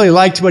 I really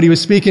liked what he was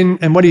speaking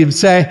and what he would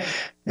say.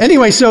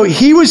 Anyway, so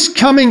he was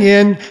coming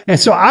in, and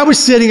so I was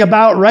sitting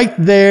about right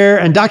there,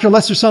 and Dr.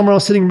 Lester Sumrall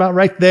was sitting about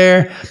right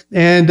there,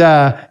 and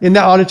in the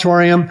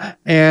auditorium,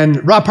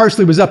 and Rod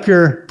Parsley was up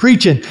here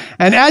preaching.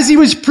 And as he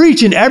was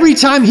preaching, every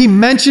time he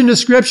mentioned a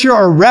scripture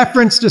or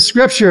referenced a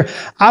scripture,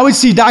 I would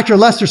see Dr.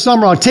 Lester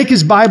Sumrall take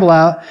his Bible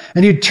out,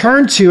 and he'd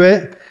turn to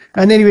it,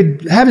 and then he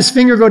would have his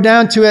finger go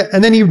down to it,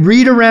 and then he'd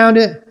read around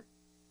it,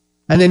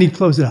 and then he'd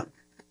close it up.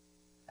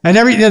 And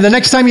the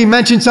next time he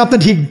mentioned something,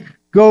 he'd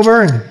go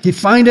over and he'd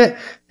find it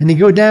and he'd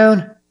go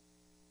down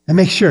and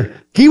make sure.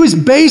 He was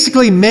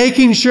basically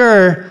making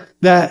sure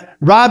that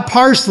Rod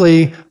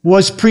Parsley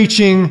was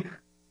preaching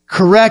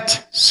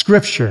correct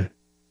scripture.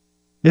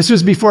 This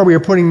was before we were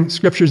putting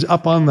scriptures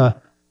up on the,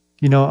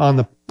 on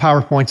the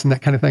PowerPoints and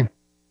that kind of thing.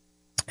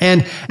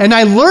 And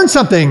I learned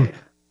something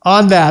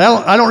on that.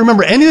 I don't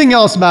remember anything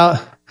else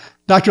about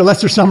Dr.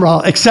 Lester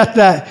Sumrall except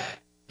that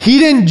he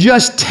didn't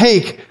just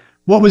take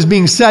what was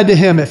being said to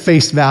him at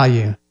face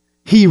value.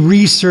 He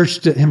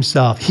researched it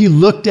himself. He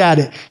looked at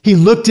it. He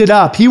looked it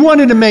up. He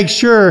wanted to make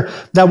sure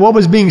that what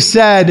was being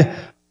said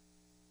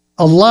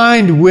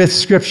aligned with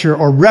Scripture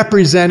or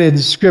represented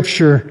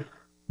Scripture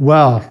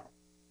well.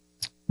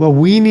 Well,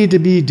 we need to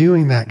be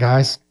doing that,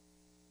 guys.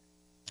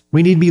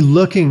 We need to be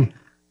looking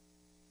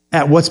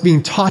at what's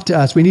being taught to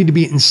us. We need to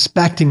be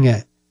inspecting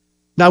it.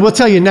 Now, we'll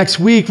tell you next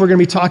week, we're going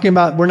to be talking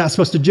about we're not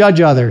supposed to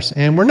judge others,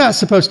 and we're not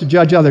supposed to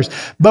judge others,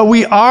 but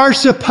we are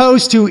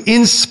supposed to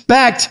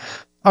inspect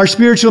our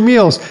spiritual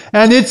meals.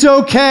 And it's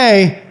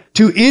okay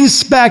to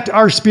inspect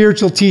our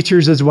spiritual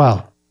teachers as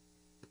well.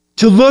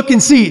 To look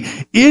and see,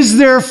 is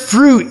there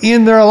fruit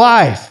in their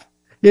life?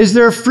 Is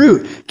there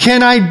fruit?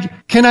 Can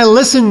I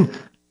listen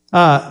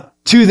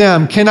to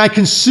them? Can I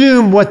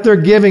consume what they're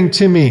giving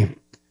to me?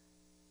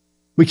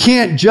 We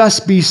can't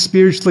just be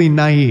spiritually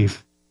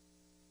naive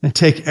and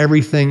take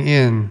everything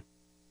in.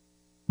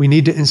 We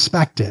need to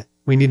inspect it.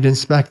 We need to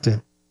inspect it.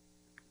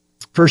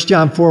 1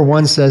 John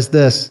 4:1 says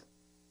this,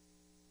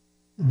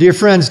 Dear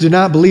friends, do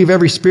not believe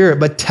every spirit,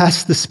 but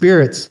test the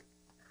spirits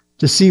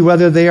to see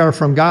whether they are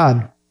from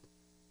God,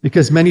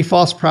 because many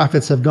false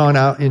prophets have gone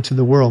out into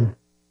the world.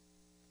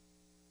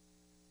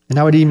 And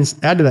I would even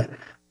add to that,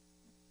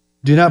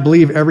 do not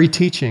believe every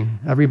teaching,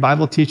 every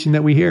Bible teaching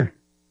that we hear,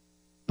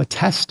 but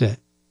test it.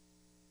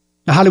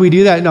 Now, how do we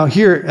do that? Now,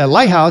 here at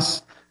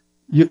Lighthouse,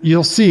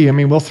 you'll see,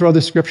 we'll throw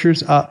the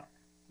scriptures up,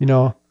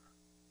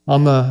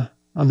 on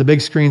the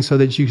big screen so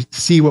that you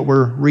see what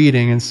we're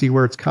reading and see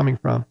where it's coming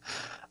from.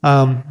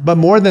 But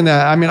more than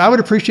that, I would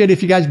appreciate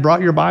if you guys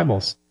brought your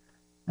Bibles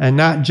and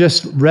not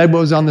just read what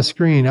was on the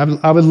screen.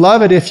 I would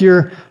love it if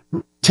you're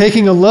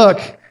taking a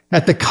look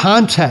at the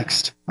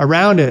context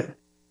around it,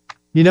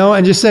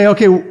 and just say,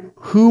 okay,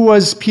 who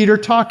was Peter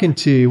talking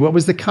to? What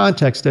was the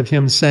context of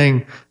him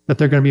saying that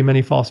there are going to be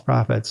many false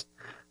prophets?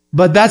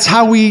 But that's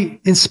how we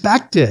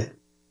inspect it.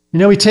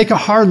 We take a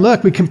hard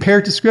look. We compare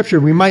it to Scripture.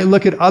 We might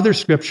look at other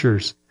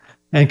scriptures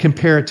and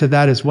compare it to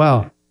that as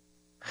well.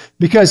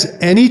 Because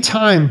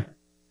anytime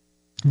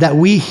that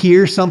we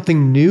hear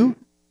something new,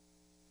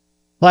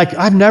 like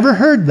I've never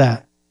heard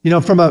that,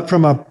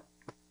 from a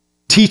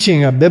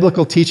teaching, a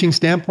biblical teaching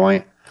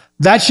standpoint,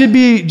 that should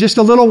be just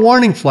a little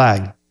warning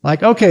flag.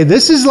 Like, okay,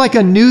 this is like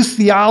a new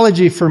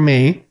theology for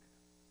me.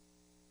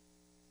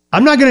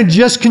 I'm not going to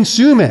just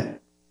consume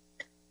it.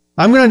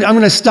 I'm going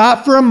to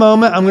stop for a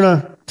moment. I'm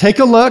going to take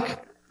a look.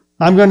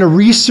 I'm going to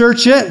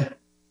research it.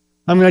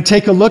 I'm going to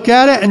take a look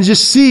at it and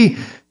just see,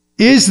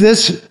 is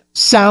this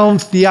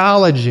sound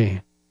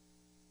theology?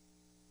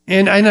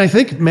 And I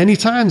think many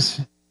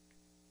times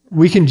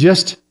we can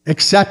just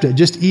accept it,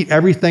 just eat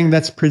everything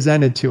that's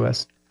presented to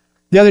us.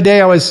 The other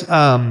day I was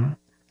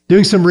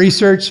doing some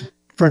research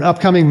for an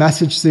upcoming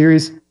message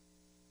series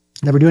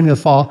that we're doing in the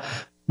fall,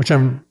 which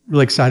I'm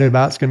really excited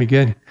about. It's going to be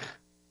good.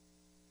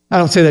 I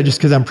don't say that just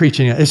because I'm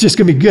preaching it. It's just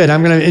going to be good.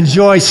 I'm going to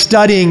enjoy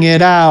studying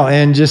it out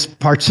and just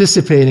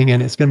participating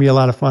in it. It's going to be a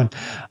lot of fun.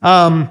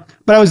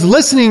 But I was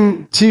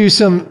listening to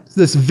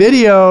this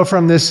video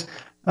from this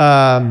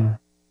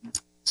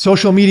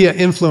social media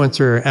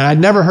influencer, and I'd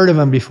never heard of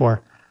him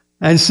before.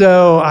 And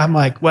so I'm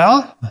like,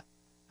 well,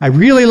 I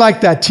really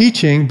like that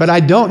teaching, but I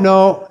don't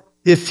know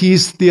if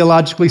he's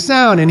theologically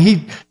sound. And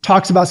he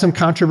talks about some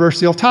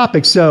controversial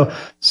topics. So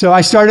I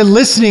started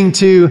listening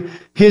to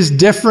his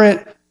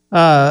different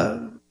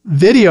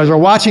videos, or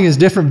watching his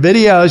different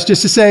videos,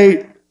 just to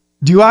say,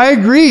 do I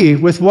agree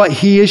with what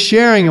he is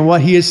sharing and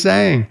what he is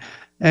saying?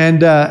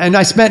 And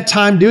I spent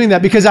time doing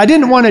that because I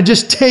didn't want to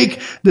just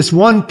take this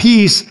one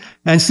piece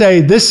and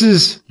say,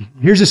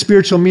 here's a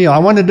spiritual meal. I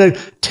wanted to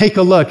take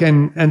a look,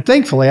 and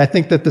thankfully, I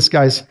think that this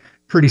guy's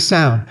pretty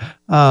sound.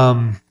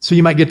 So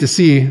you might get to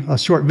see a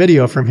short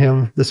video from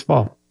him this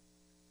fall.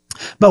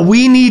 But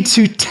we need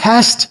to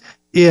test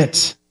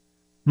it,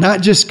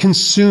 not just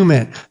consume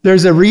it.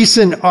 There's a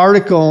recent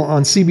article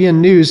on CBN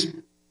News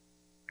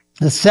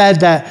that said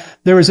that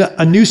there was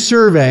a new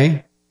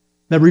survey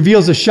that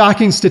reveals a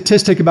shocking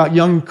statistic about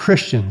young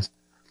Christians.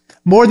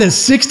 More than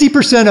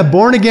 60% of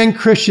born-again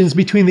Christians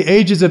between the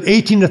ages of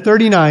 18 to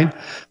 39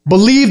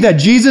 believe that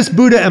Jesus,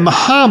 Buddha, and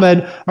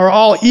Muhammad are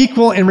all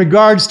equal in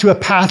regards to a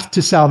path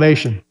to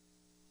salvation.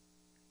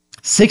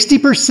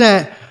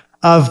 60%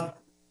 of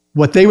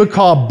what they would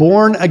call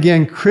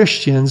born-again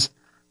Christians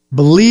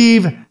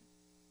believe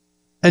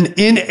an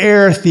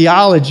in-air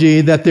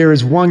theology that there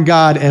is one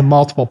God and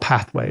multiple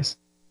pathways.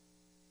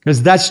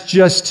 Because that's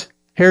just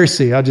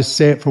heresy. I'll just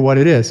say it for what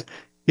it is.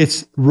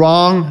 It's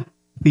wrong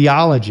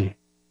theology.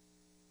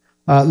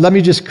 Let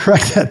me just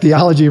correct that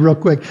theology real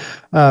quick.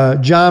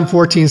 John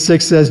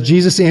 14:6 says,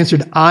 Jesus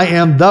answered, I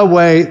am the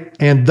way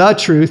and the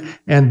truth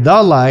and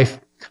the life.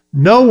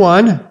 No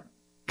one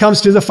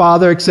comes to the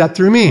Father except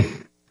through me.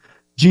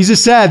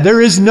 Jesus said,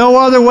 there is no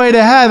other way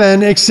to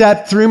heaven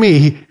except through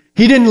me.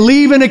 He didn't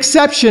leave an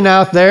exception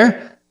out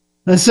there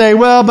and say,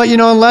 well, but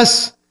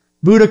unless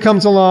Buddha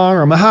comes along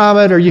or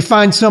Muhammad or you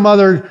find some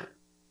other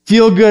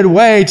feel-good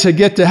way to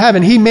get to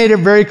heaven. He made it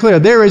very clear.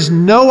 There is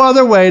no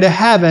other way to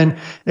heaven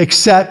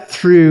except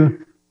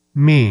through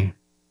me.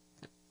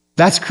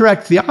 That's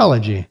correct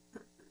theology.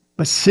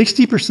 But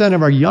 60%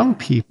 of our young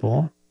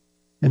people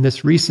in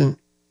this recent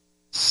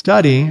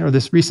study or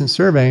this recent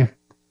survey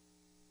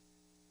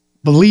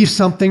believe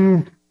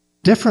something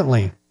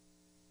differently.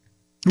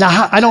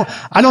 Now, I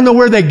don't know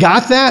where they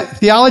got that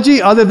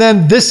theology other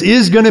than this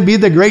is going to be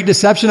the great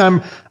deception.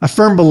 I'm a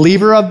firm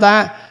believer of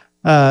that.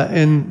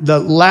 In the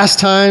last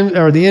time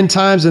or the end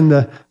times, in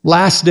the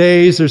last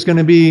days, there's going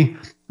to be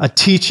a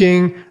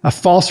teaching, a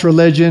false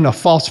religion, a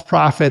false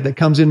prophet that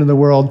comes into the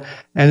world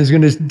and is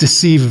going to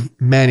deceive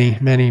many,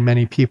 many,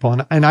 many people.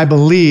 And I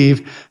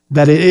believe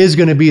that it is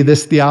going to be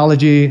this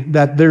theology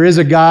that there is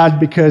a God,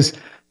 because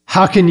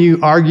how can you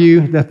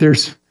argue that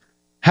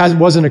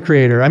wasn't a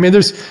creator?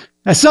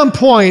 At some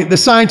point, the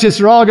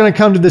scientists are all going to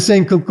come to the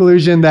same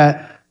conclusion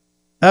that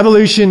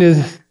evolution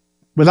is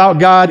without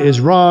God is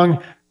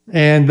wrong,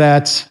 and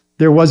that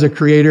there was a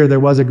creator, there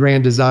was a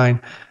grand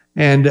design.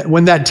 And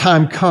when that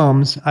time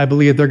comes, I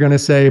believe they're going to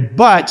say,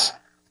 but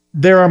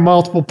there are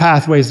multiple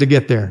pathways to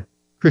get there.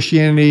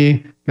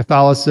 Christianity,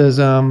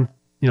 Catholicism,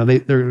 they're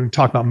going to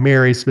talk about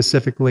Mary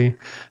specifically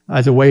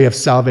as a way of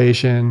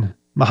salvation,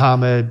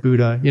 Muhammad,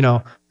 Buddha,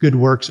 good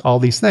works, all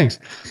these things.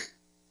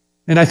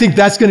 And I think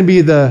that's going to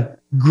be the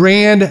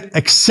grand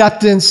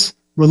acceptance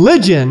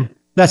religion.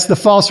 That's the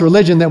false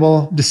religion that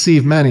will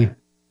deceive many.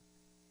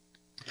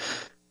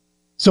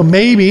 So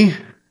maybe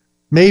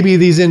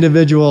these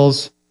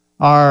individuals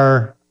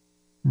are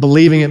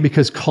believing it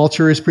because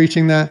culture is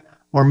preaching that,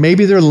 or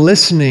maybe they're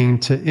listening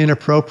to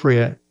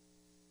inappropriate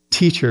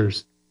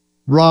teachers,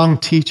 wrong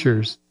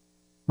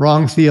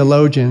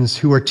theologians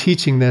who are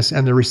teaching this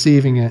and they're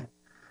receiving it.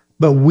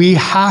 But we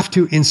have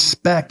to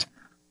inspect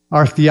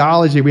our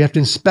theology. We have to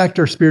inspect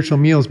our spiritual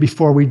meals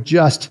before we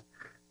just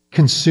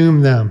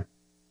consume them.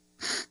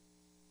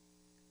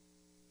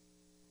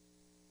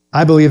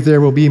 I believe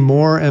there will be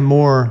more and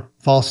more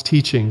false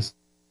teachings,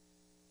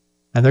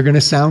 and they're going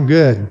to sound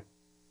good,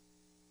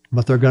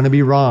 but they're going to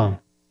be wrong.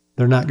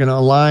 They're not going to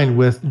align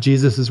with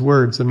Jesus'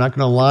 words. They're not going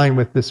to align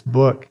with this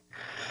book.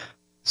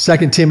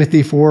 2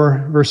 Timothy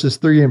 4, verses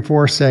 3 and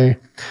 4 say,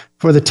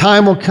 "For the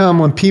time will come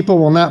when people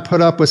will not put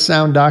up with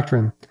sound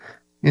doctrine.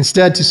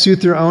 Instead, to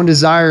suit their own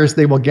desires,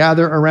 they will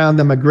gather around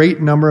them a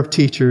great number of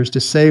teachers to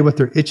say what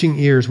their itching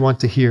ears want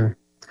to hear.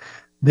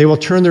 They will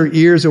turn their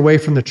ears away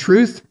from the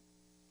truth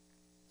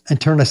and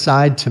turn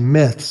aside to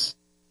myths."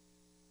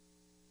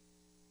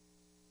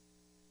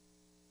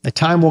 A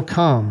time will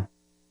come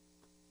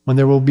when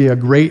there will be a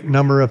great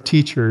number of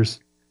teachers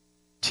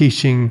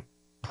teaching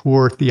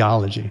poor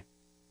theology.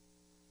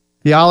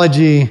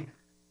 Theology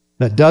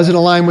that doesn't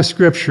align with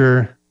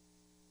Scripture,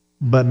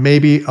 but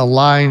maybe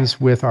aligns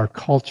with our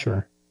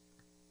culture.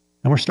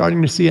 And we're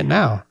starting to see it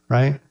now,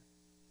 right?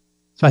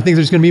 So I think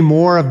there's going to be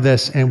more of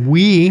this. And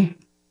we,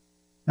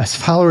 as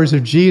followers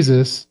of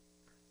Jesus,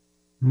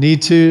 we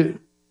need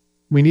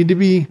to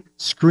be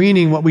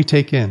screening what we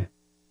take in.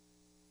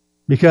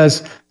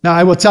 Because now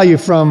I will tell you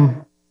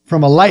from a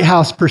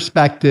Lighthouse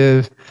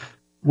perspective,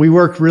 we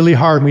work really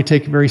hard and we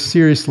take very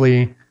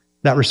seriously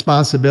that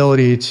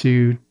responsibility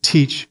to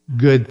teach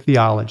good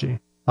theology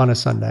on a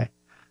Sunday.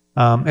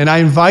 And I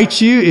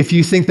invite you, if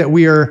you think that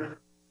we are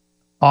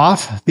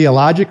off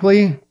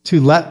theologically, to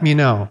let me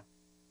know.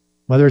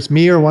 Whether it's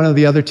me or one of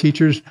the other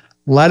teachers,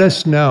 let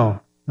us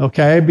know,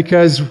 okay?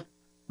 Because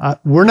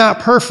we're not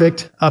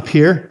perfect up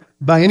here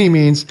by any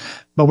means,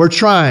 but we're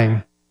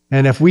trying.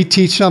 And if we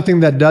teach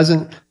something that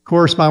doesn't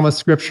correspond with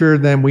Scripture,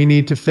 then we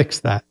need to fix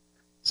that.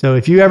 So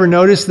if you ever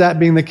notice that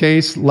being the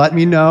case, let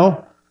me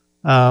know,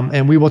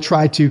 and we will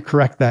try to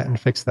correct that and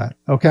fix that,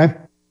 okay?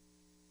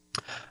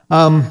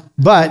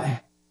 But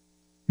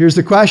here's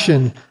the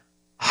question.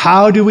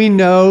 How do we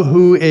know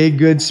who a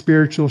good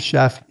spiritual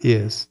chef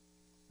is,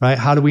 right?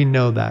 How do we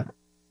know that?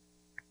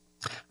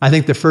 I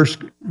think the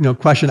first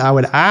question I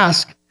would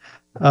ask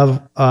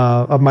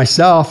of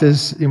myself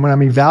is, when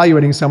I'm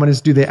evaluating someone,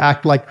 is, do they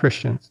act like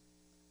Christians?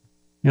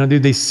 Do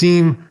they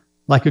seem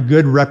like a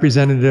good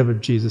representative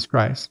of Jesus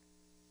Christ?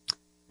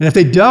 And if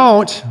they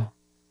don't,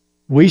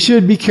 we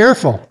should be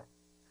careful.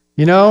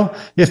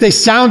 If they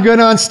sound good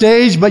on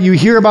stage, but you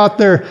hear about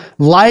their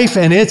life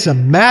and it's a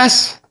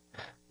mess,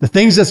 the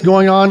things that's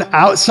going on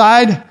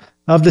outside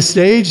of the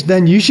stage,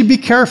 then you should be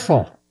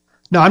careful.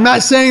 Now, I'm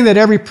not saying that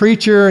every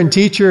preacher and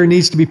teacher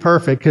needs to be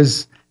perfect,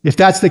 because if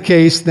that's the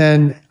case,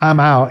 then I'm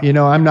out.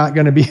 I'm not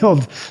going to be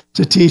able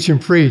to teach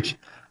and preach.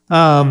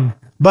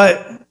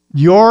 But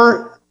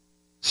your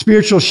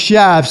spiritual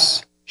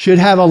chefs should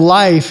have a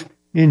life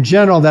in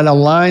general that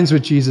aligns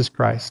with Jesus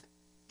Christ.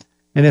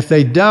 And if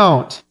they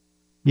don't,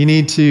 you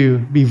need to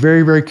be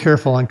very, very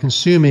careful on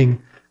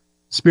consuming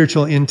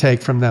spiritual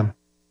intake from them.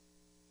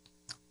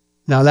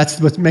 Now, that's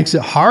what makes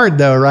it hard,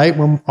 though, right?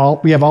 When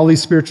we have all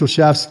these spiritual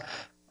chefs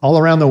all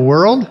around the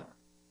world.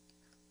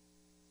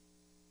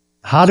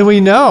 How do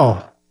we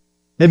know?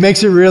 It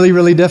makes it really,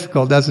 really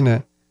difficult, doesn't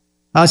it?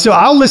 So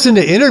I'll listen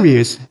to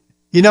interviews.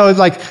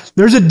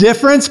 There's a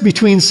difference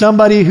between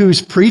somebody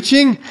who's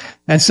preaching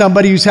and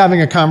somebody who's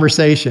having a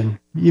conversation.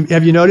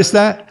 Have you noticed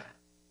that?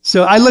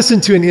 So I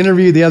listened to an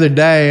interview the other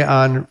day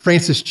on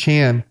Francis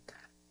Chan,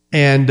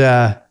 and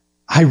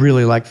I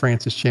really like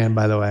Francis Chan,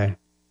 by the way.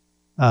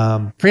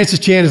 Francis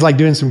Chan is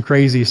doing some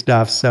crazy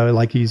stuff. So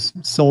he's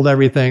sold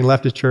everything,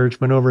 left his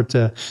church, went over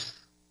to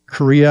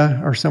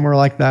Korea or somewhere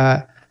like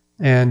that.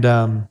 And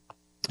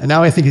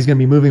now I think he's going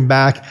to be moving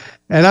back.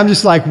 And I'm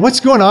just like, what's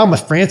going on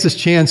with Francis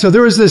Chan? So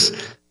there was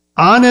this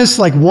honest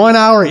 1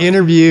 hour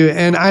interview,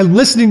 and I'm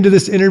listening to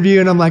this interview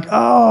and I'm like,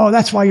 oh,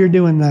 that's why you're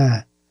doing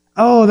that.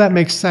 Oh, that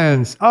makes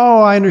sense.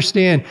 Oh, I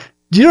understand.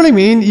 Do you know what I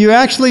mean? You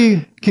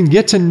actually can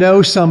get to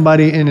know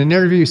somebody in an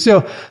interview.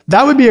 So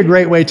that would be a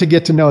great way to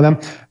get to know them.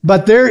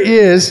 But there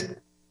is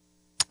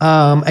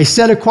a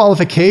set of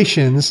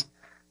qualifications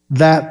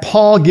that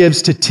Paul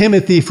gives to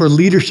Timothy for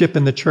leadership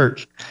in the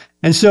church.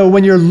 And so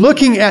when you're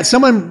looking at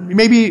someone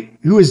maybe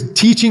who is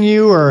teaching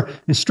you or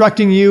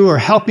instructing you or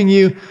helping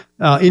you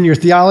in your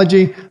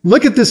theology,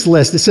 look at this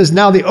list. It says,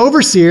 now the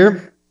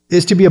overseer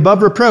is to be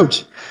above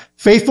reproach,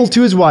 faithful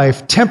to his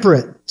wife,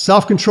 temperate,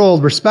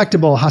 self-controlled,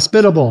 respectable,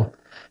 hospitable,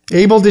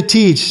 able to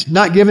teach,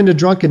 not given to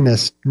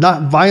drunkenness,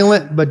 not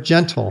violent, but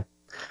gentle,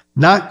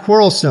 not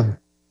quarrelsome,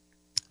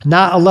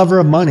 not a lover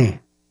of money.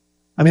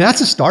 I mean,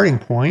 that's a starting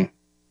point.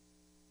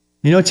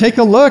 Take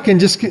a look and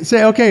just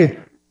say, okay,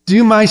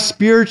 do my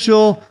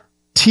spiritual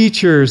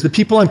teachers, the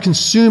people I'm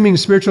consuming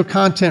spiritual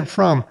content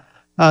from,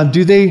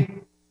 do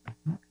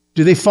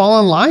they fall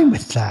in line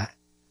with that?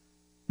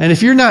 And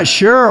if you're not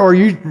sure, or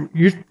you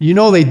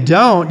know they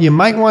don't, you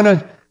might want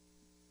to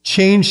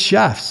change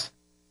chefs.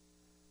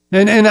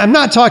 And I'm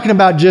not talking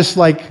about just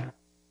like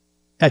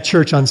at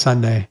church on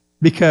Sunday,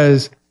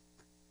 because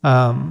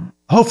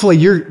hopefully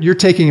you're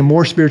taking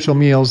more spiritual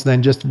meals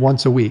than just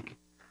once a week,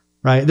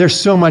 right? There's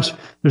so much.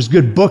 There's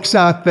good books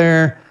out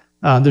there.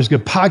 There's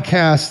good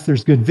podcasts.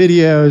 There's good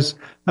videos.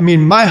 I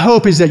mean, my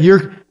hope is that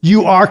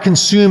you are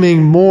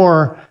consuming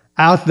more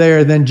out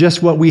there than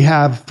just what we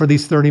have for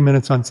these 30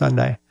 minutes on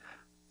Sunday.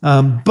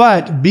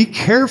 But be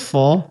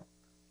careful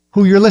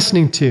who you're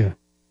listening to,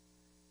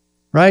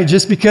 right?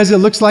 Just because it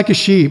looks like a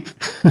sheep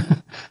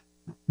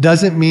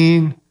doesn't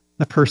mean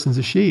the person's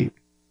a sheep.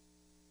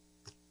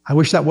 I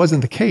wish that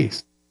wasn't the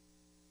case.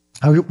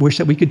 I wish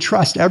that we could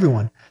trust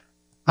everyone.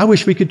 I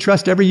wish we could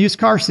trust every used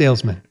car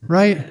salesman,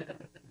 right?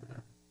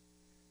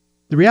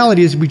 The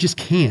reality is we just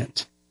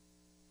can't.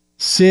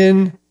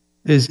 Sin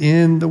is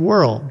in the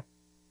world.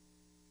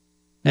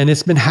 And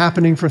it's been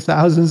happening for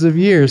thousands of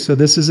years, so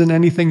this isn't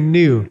anything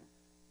new.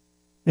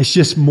 It's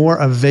just more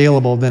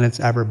available than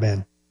it's ever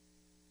been.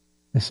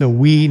 And so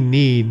we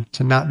need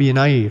to not be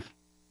naive.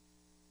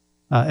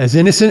 As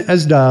innocent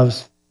as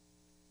doves,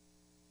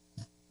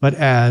 but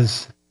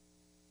as,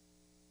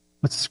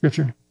 what's the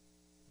scripture?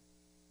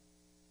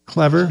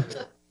 Clever,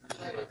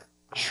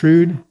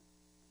 shrewd,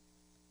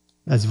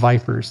 as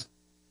vipers.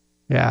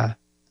 Yeah.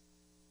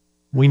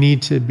 We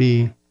need to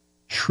be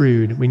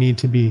shrewd. We need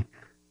to be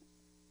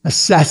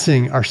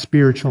assessing our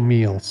spiritual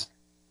meals.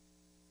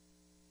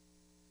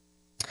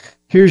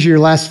 Here's your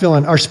last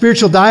fill-in. Our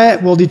spiritual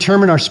diet will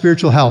determine our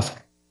spiritual health.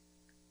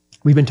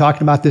 We've been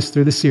talking about this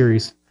through the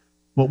series.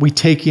 What we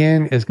take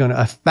in is going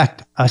to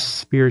affect us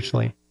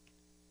spiritually.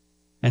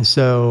 And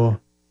so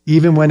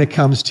even when it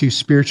comes to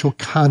spiritual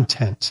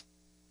content,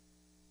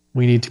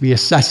 we need to be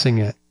assessing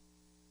it.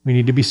 We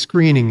need to be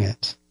screening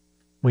it.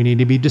 We need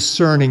to be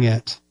discerning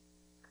it.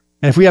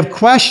 And if we have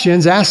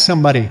questions, ask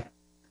somebody.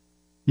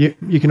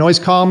 You can always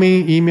call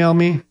me, email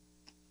me,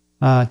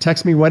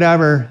 text me,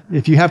 whatever.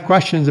 If you have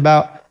questions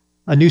about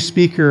a new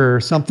speaker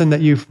or something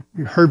that you've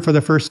heard for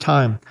the first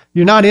time,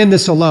 you're not in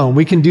this alone.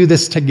 We can do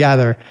this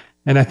together.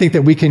 And I think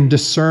that we can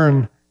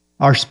discern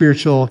our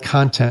spiritual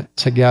content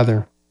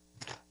together.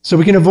 So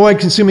we can avoid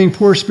consuming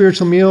poor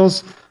spiritual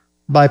meals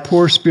by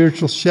poor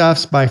spiritual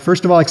chefs by,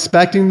 first of all,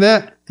 expecting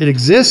that it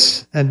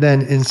exists and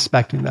then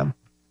inspecting them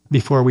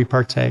before we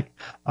partake.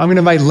 I'm going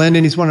to invite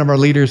Lyndon, he's one of our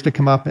leaders, to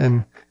come up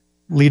and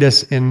lead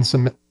us in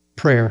some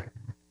prayer.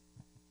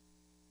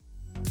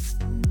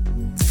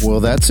 Well,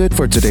 that's it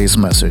for today's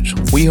message.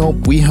 We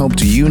hope we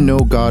helped you know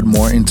God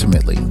more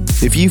intimately.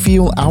 If you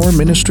feel our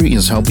ministry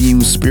is helping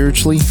you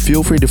spiritually,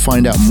 feel free to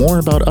find out more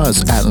about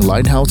us at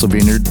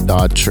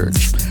lighthousevineyard.church.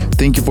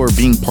 Thank you for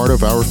being part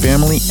of our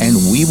family, and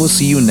we will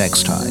see you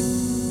next time.